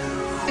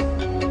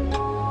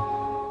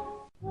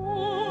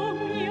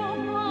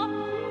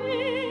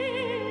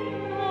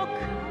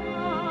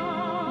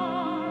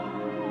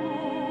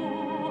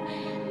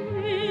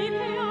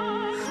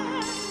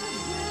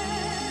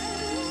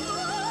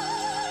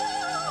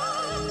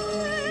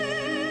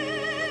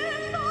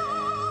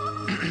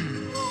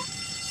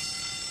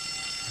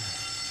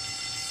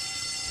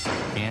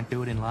 Can't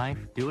do it in life?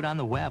 Do it on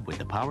the web with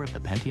the power of the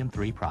Pentium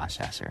 3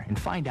 processor. And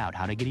find out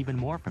how to get even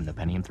more from the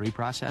Pentium 3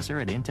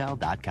 processor at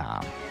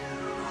Intel.com.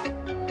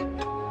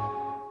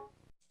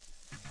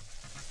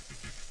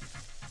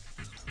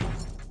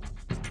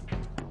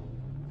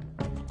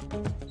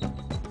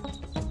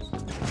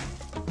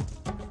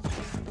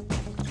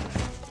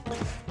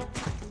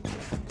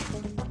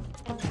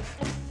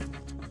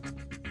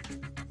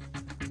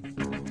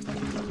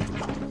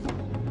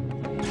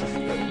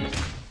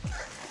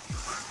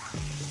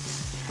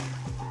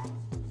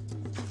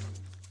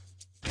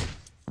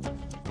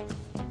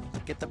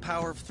 Get the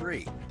power of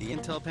 3, the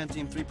Intel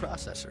Pentium 3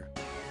 processor.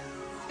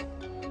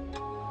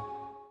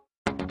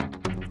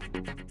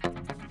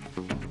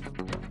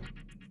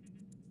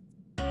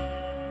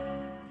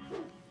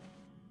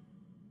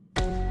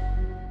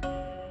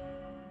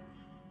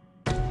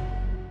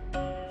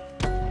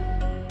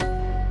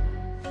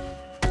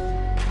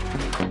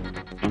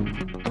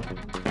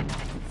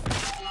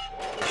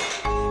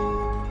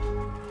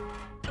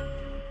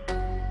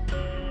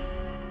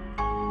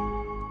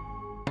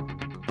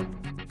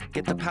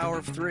 Get the power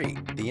of 3,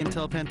 the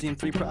Intel Pentium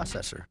 3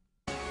 processor.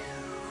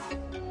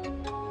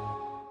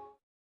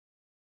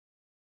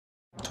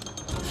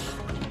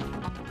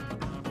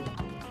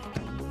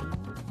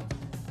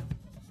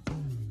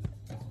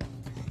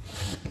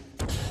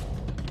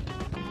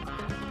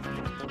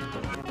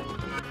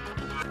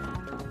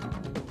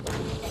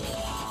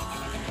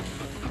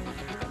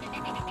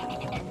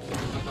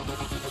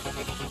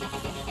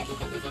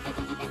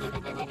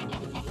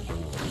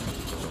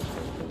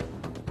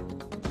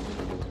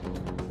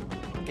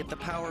 Get the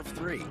power of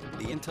 3,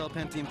 the Intel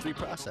Pentium 3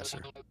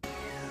 processor.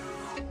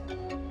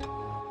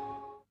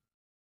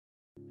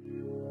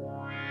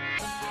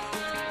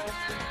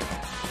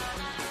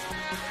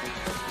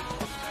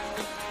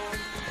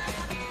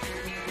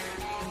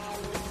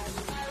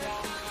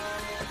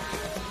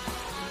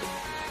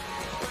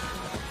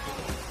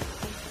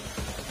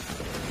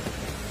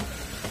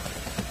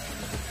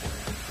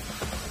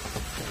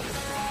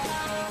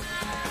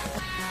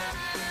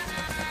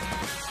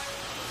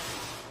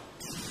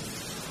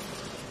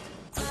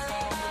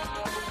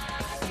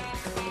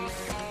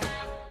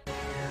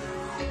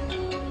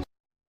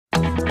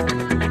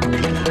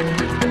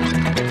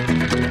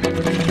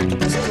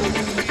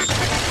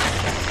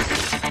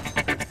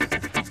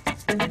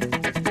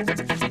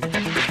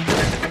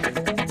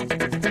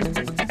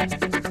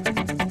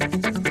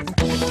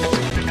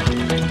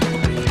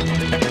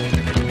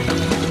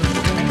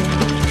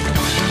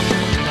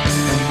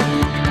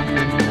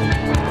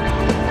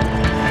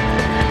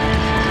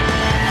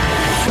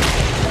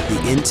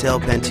 Intel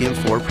Pentium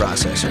 4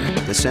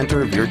 processor, the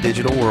center of your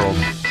digital world.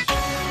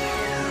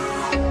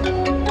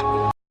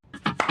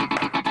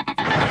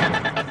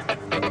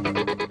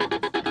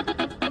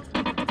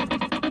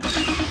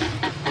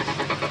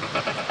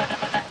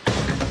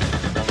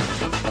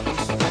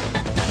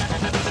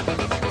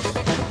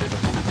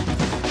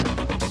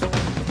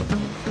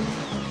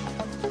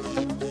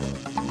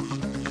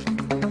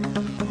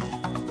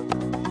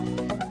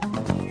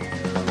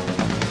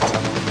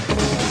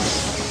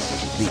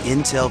 The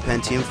Intel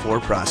Pentium 4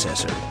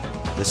 processor,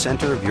 the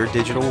center of your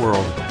digital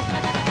world.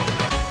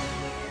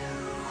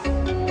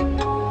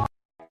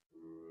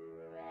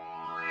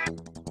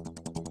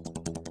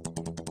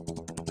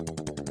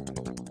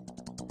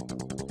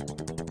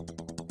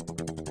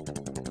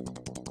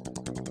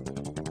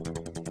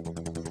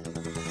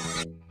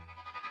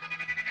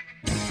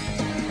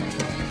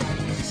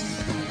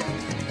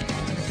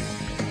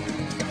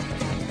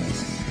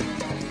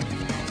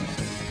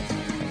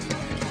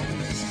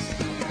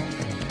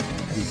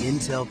 The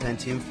Intel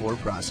Pentium 4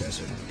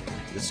 processor,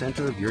 the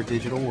center of your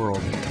digital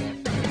world.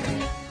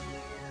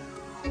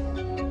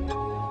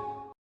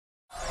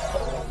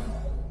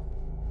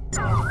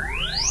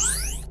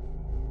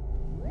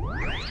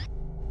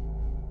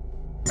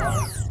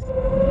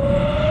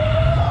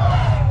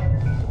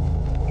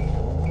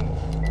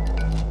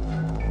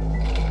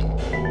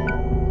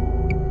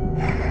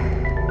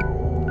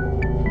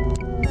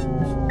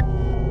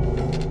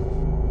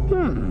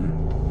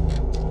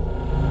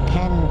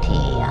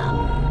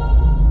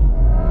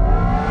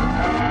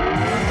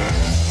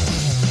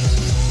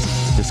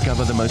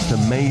 Discover the most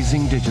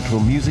amazing digital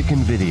music and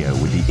video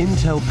with the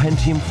Intel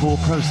Pentium 4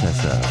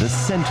 processor, the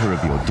center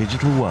of your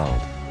digital world.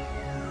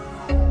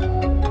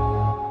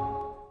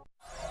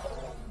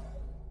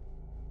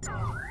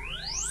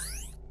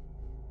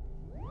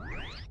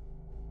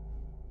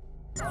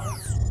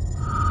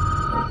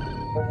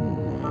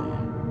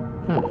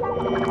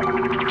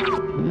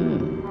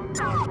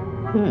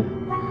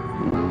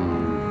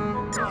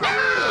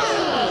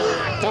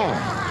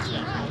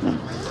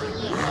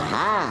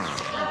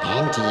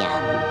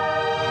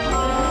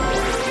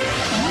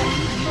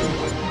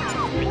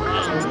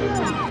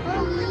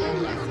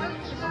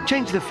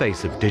 Change the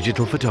face of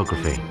digital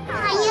photography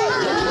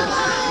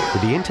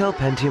with the Intel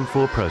Pentium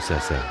 4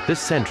 processor, the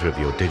center of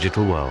your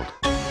digital world.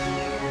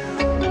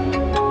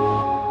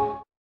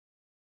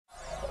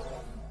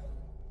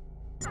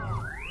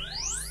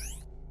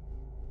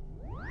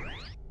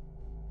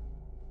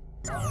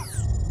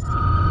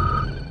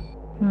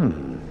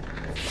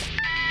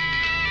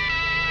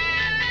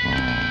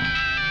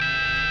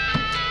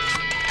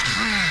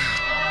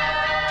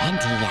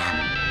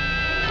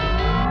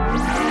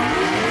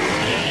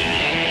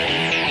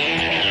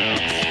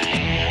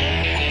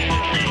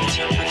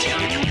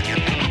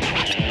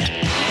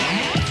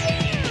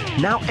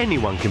 Now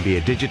anyone can be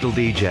a digital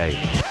DJ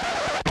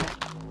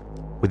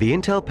with the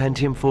Intel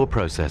Pentium 4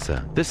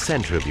 processor, the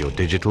center of your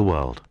digital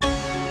world.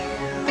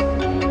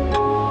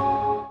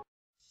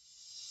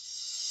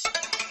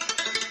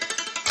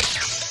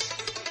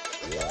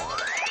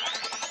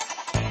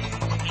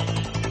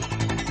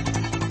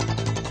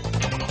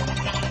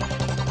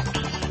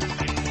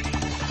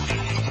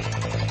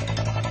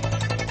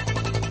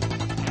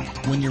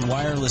 When your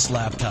wireless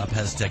laptop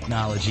has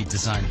technology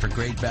designed for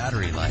great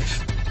battery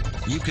life,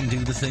 you can do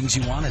the things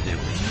you want to do.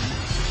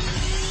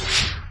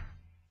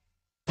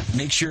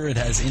 Make sure it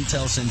has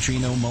Intel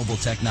Centrino mobile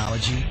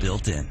technology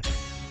built in.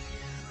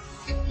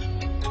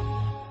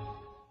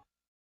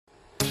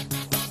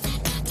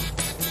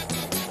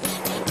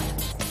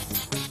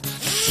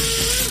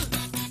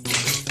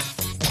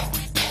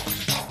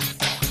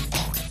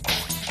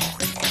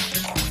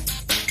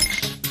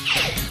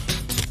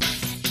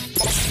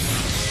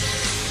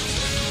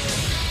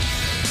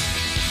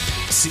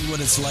 See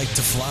what it's like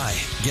to fly.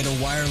 Get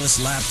a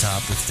wireless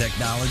laptop with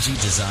technology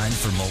designed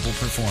for mobile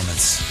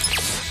performance.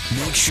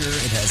 Make sure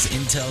it has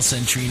Intel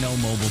Centrino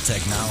mobile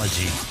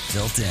technology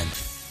built in.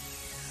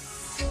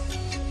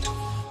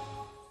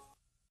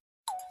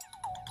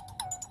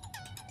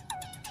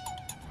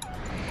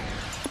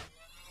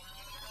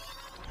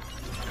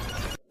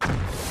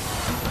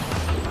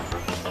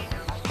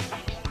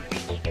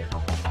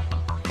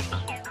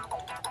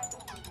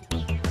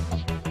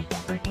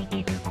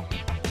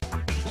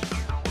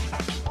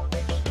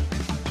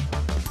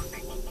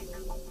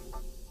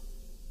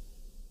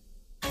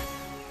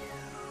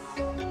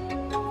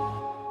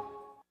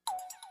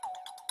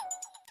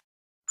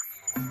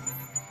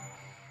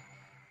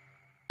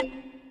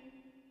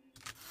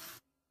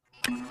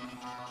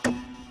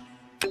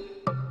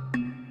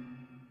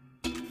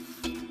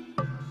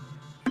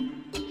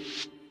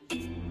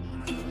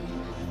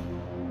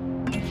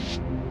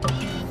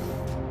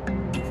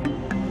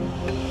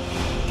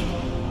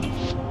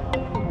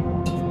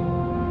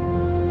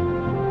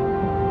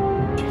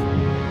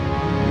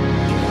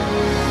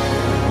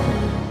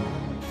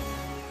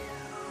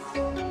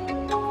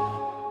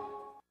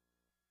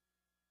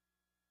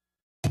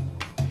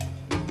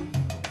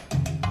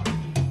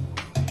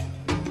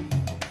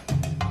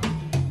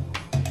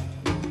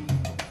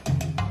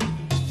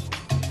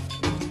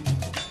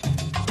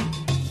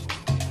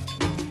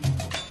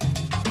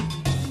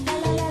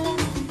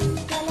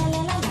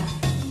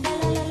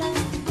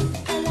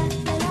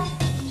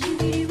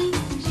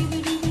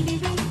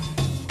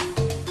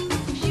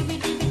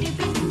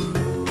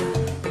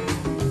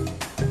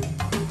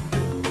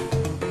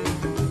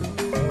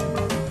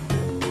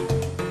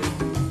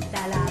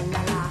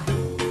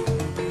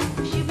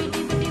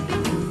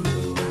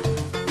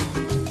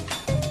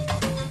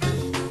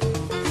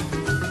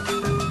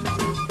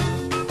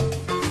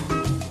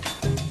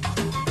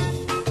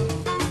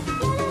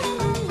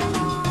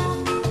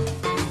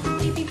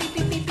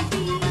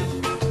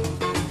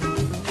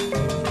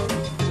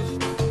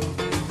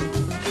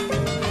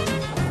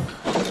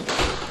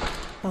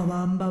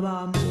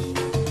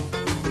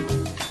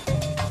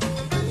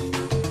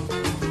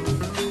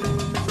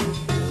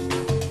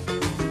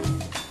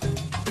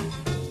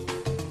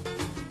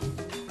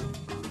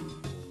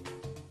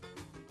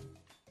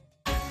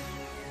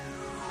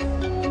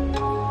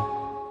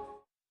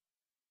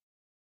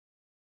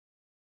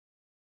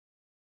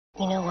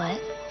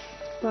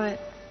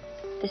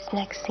 This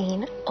next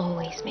scene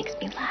always makes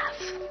me laugh.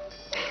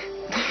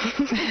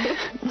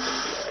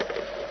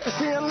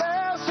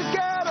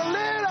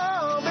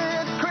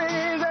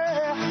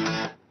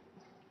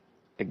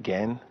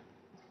 Again?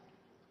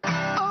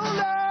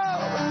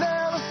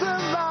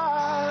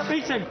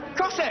 Beaton,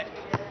 cross it!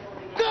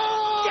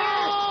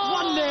 Yes!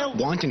 1-0!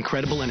 Want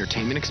incredible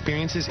entertainment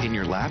experiences in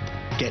your lap?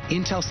 Get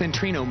Intel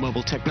Centrino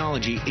mobile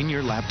technology in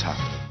your laptop.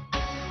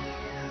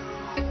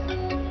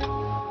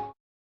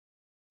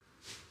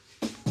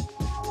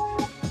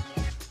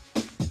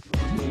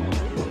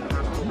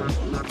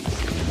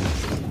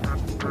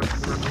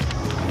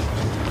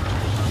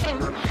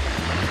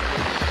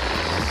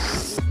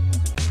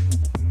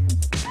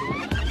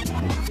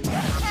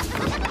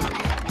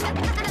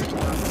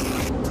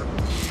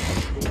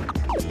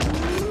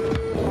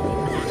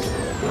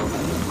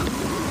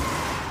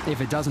 If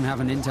it doesn't have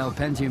an Intel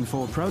Pentium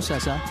 4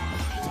 processor,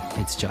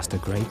 it's just a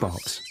grey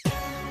box.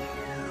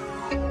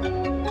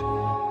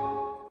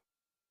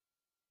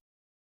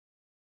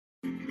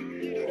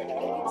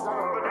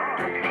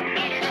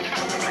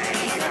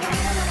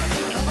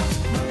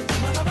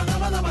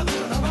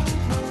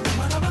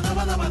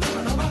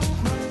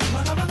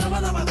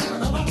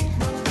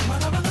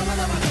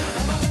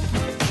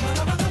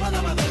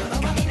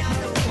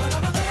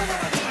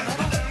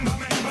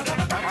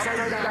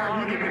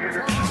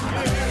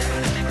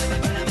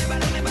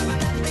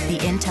 The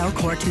Intel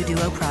Core 2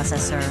 Duo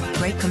processor.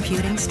 Great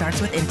computing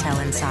starts with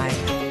Intel inside.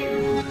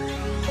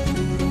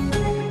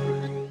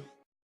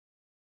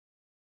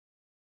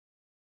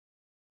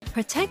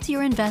 Protect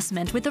your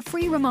investment with a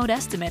free remote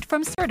estimate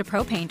from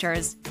CertaPro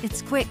Painters.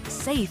 It's quick,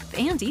 safe,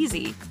 and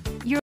easy.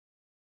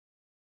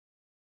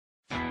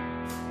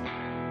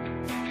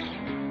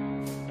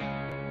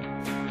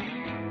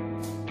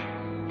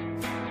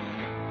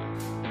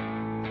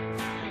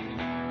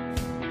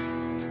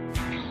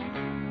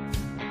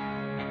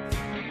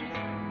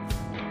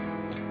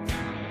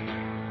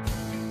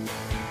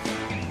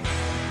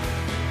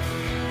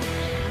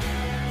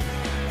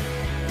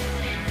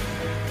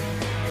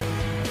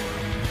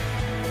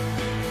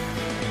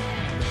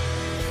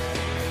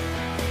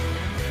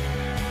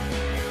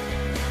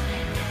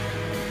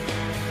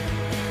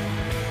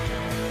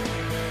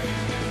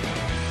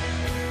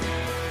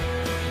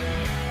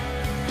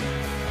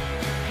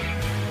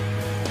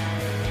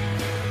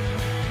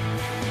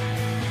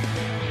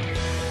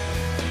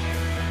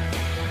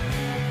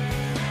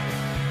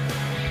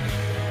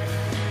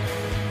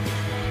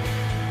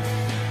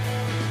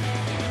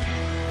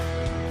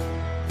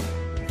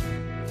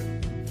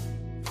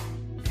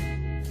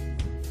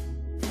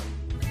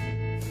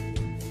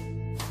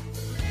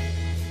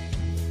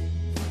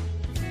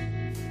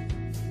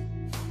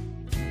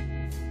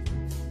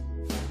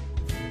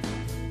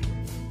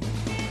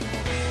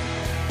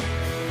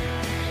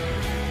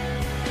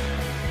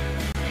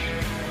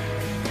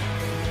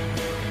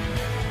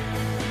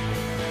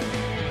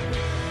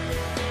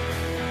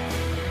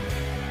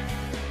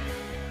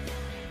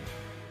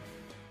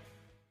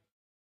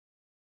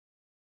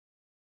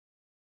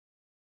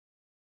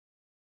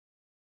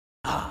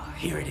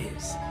 Here it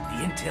is,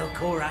 the Intel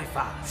Core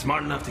i5.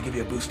 Smart enough to give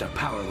you a boost of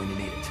power when you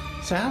need it.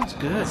 Sounds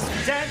good.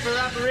 Time for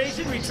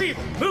Operation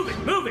Retrieval. Move it,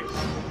 move it!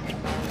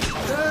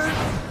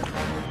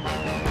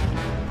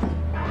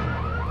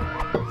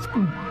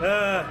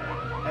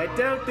 I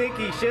don't think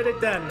he should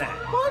have done that.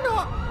 Why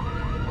not?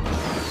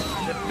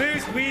 The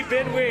boost we've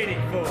been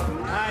waiting for.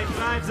 High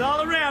fives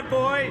all around,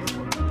 boys.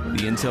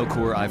 The Intel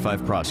Core i5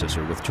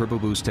 processor with Turbo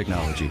Boost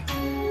technology.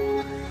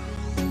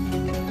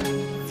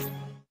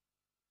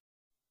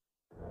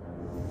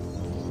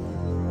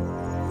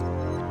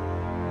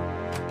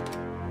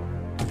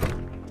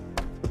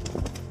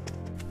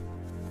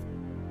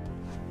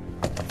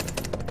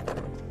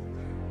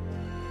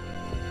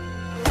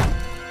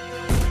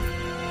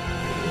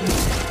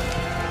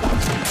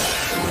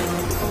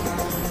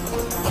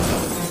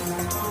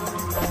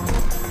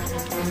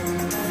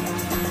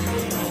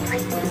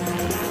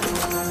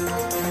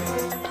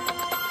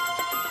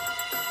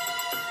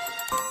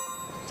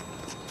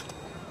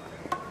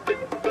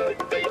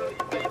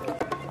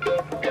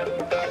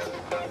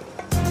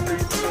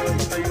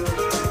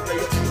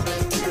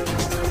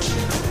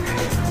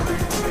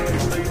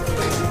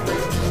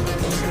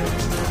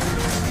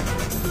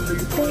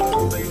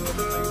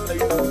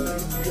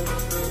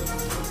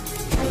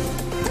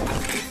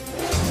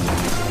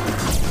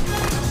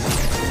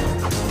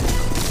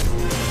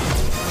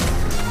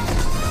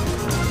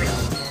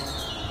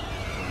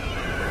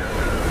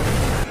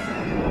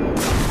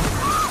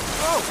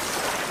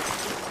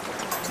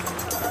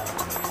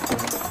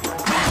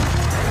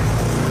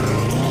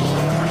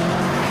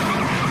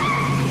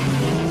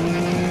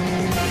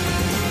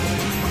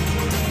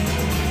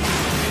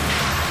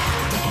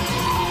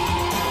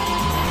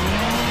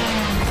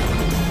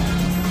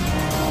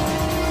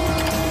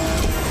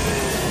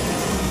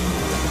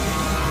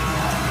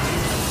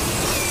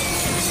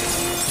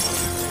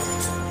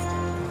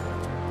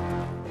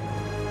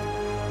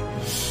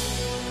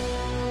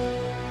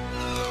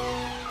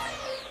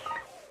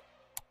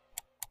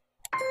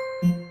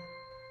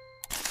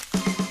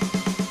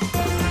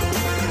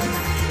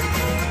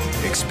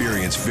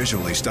 Experience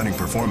visually stunning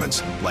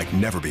performance like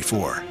never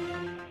before.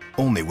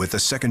 Only with the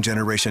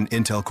second-generation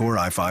Intel Core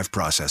i5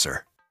 processor.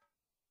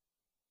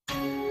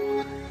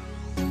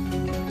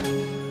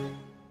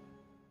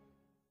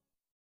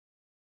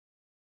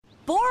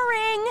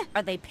 Boring!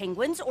 Are they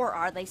penguins or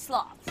are they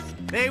sloths?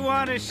 They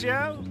want a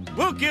show?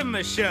 We'll give them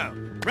a show.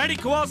 Ready,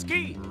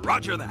 Kowalski?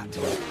 Roger that.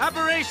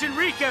 Operation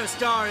Rico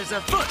Star is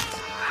afoot.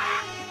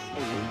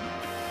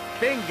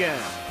 Bingo.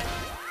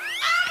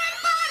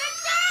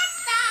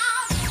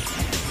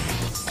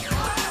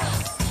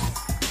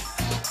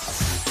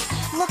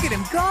 Look at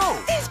him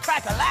go! He's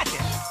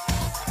crack-a-lackin'.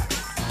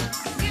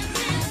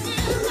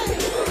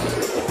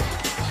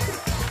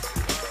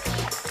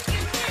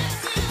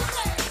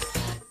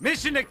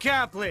 Mission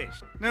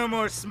accomplished. No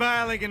more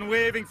smiling and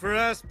waving for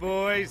us,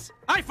 boys.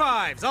 High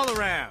fives all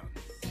around.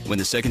 When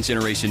the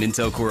second-generation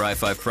Intel Core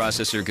i5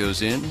 processor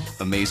goes in,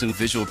 amazing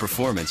visual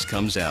performance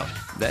comes out.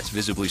 That's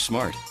visibly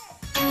smart.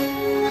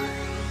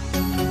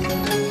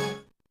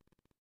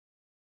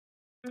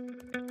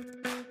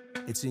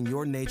 It's in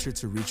your nature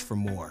to reach for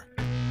more.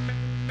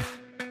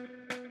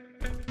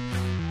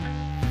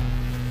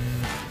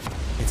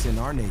 It's in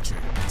our nature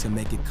to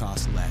make it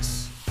cost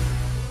less.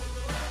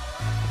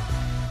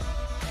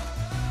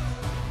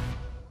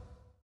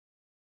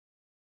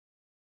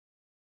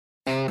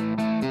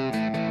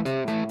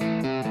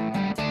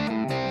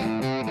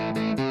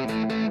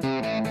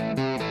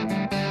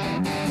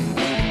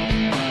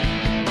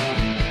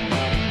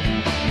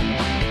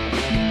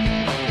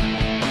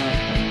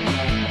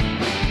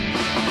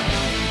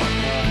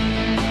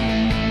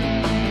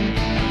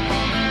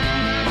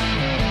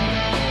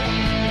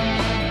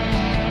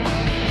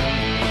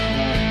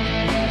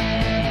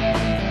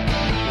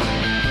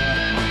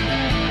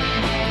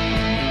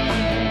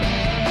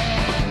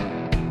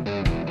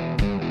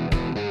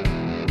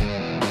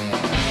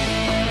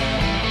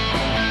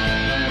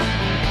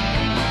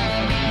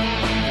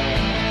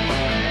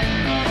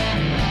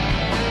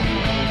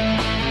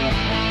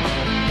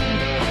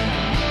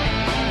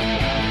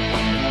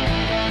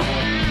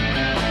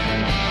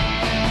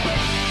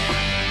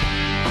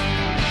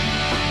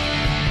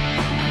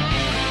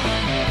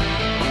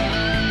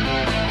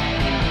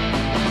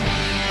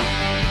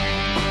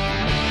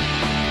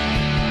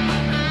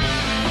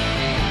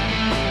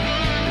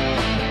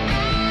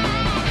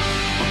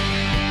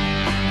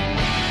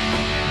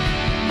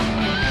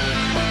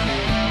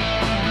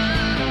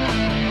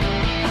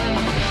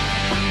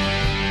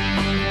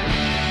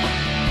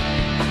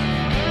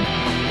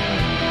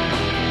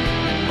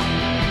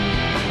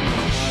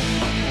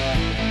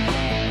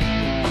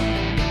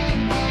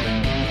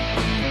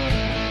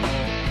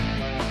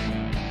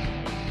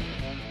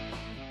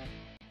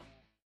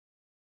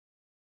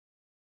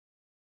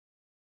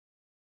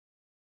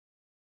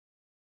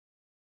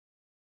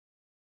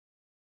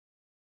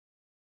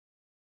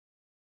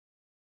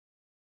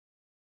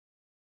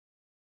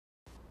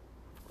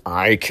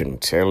 I can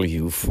tell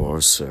you for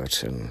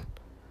certain.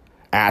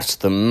 At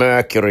the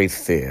Mercury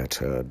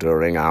Theatre,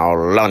 during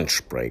our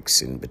lunch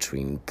breaks in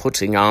between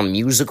putting on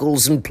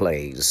musicals and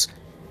plays,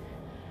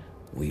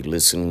 we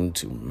listened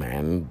to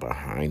Man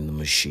Behind the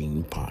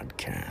Machine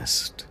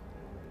podcast.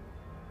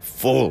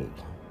 Full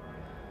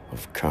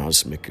of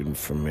cosmic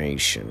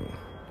information.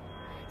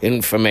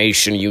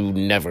 Information you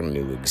never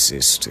knew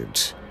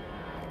existed.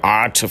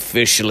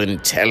 Artificial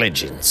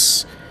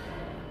intelligence.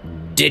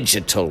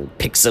 Digital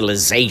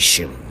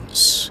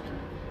pixelizations,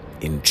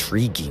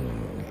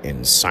 intriguing,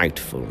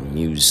 insightful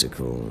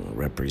musical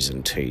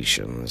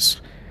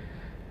representations.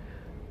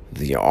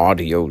 The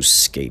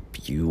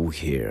audioscape you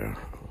hear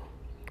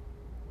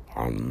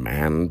on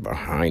Man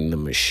Behind the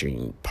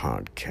Machine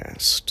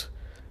podcast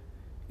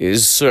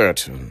is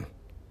certain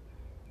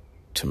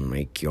to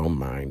make your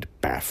mind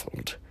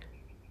baffled.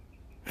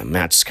 And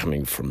that's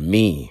coming from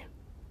me,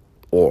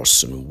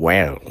 Orson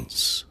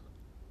Welles.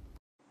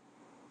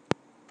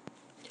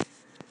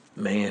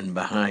 Man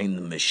Behind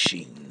the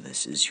Machine,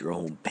 this is your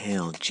old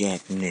pal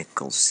Jack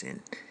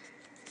Nicholson.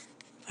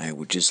 I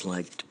would just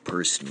like to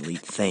personally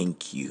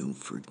thank you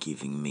for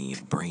giving me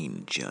a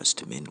brain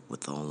adjustment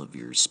with all of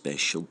your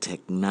special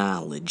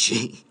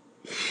technology.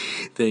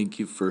 Thank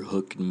you for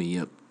hooking me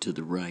up to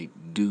the right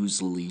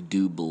doozly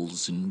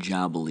doobles and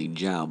jobbly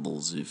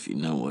jobbles, if you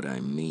know what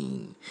I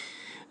mean.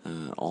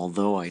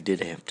 Although I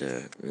did have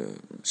to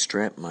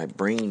strap my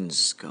brain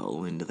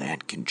skull into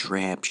that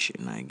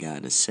contraption, I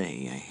gotta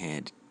say, I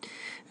had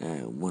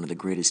one of the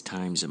greatest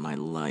times of my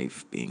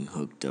life being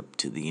hooked up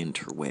to the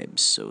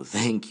interwebs. So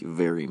thank you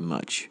very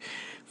much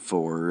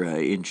for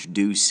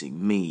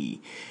introducing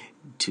me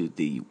to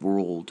the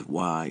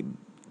worldwide,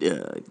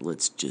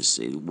 let's just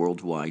say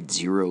worldwide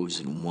zeros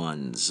and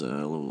ones.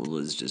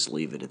 Let's just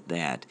leave it at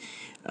that.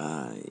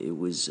 It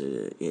was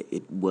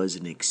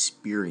an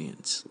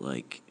experience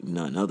like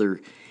none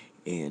other.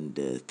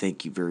 And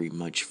thank you very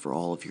much for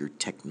all of your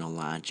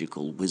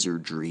technological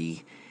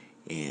wizardry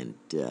and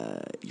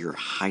your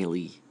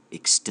highly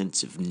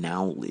extensive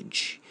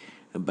knowledge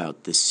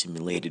about this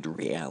simulated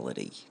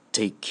reality.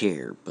 Take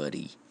care,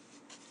 buddy.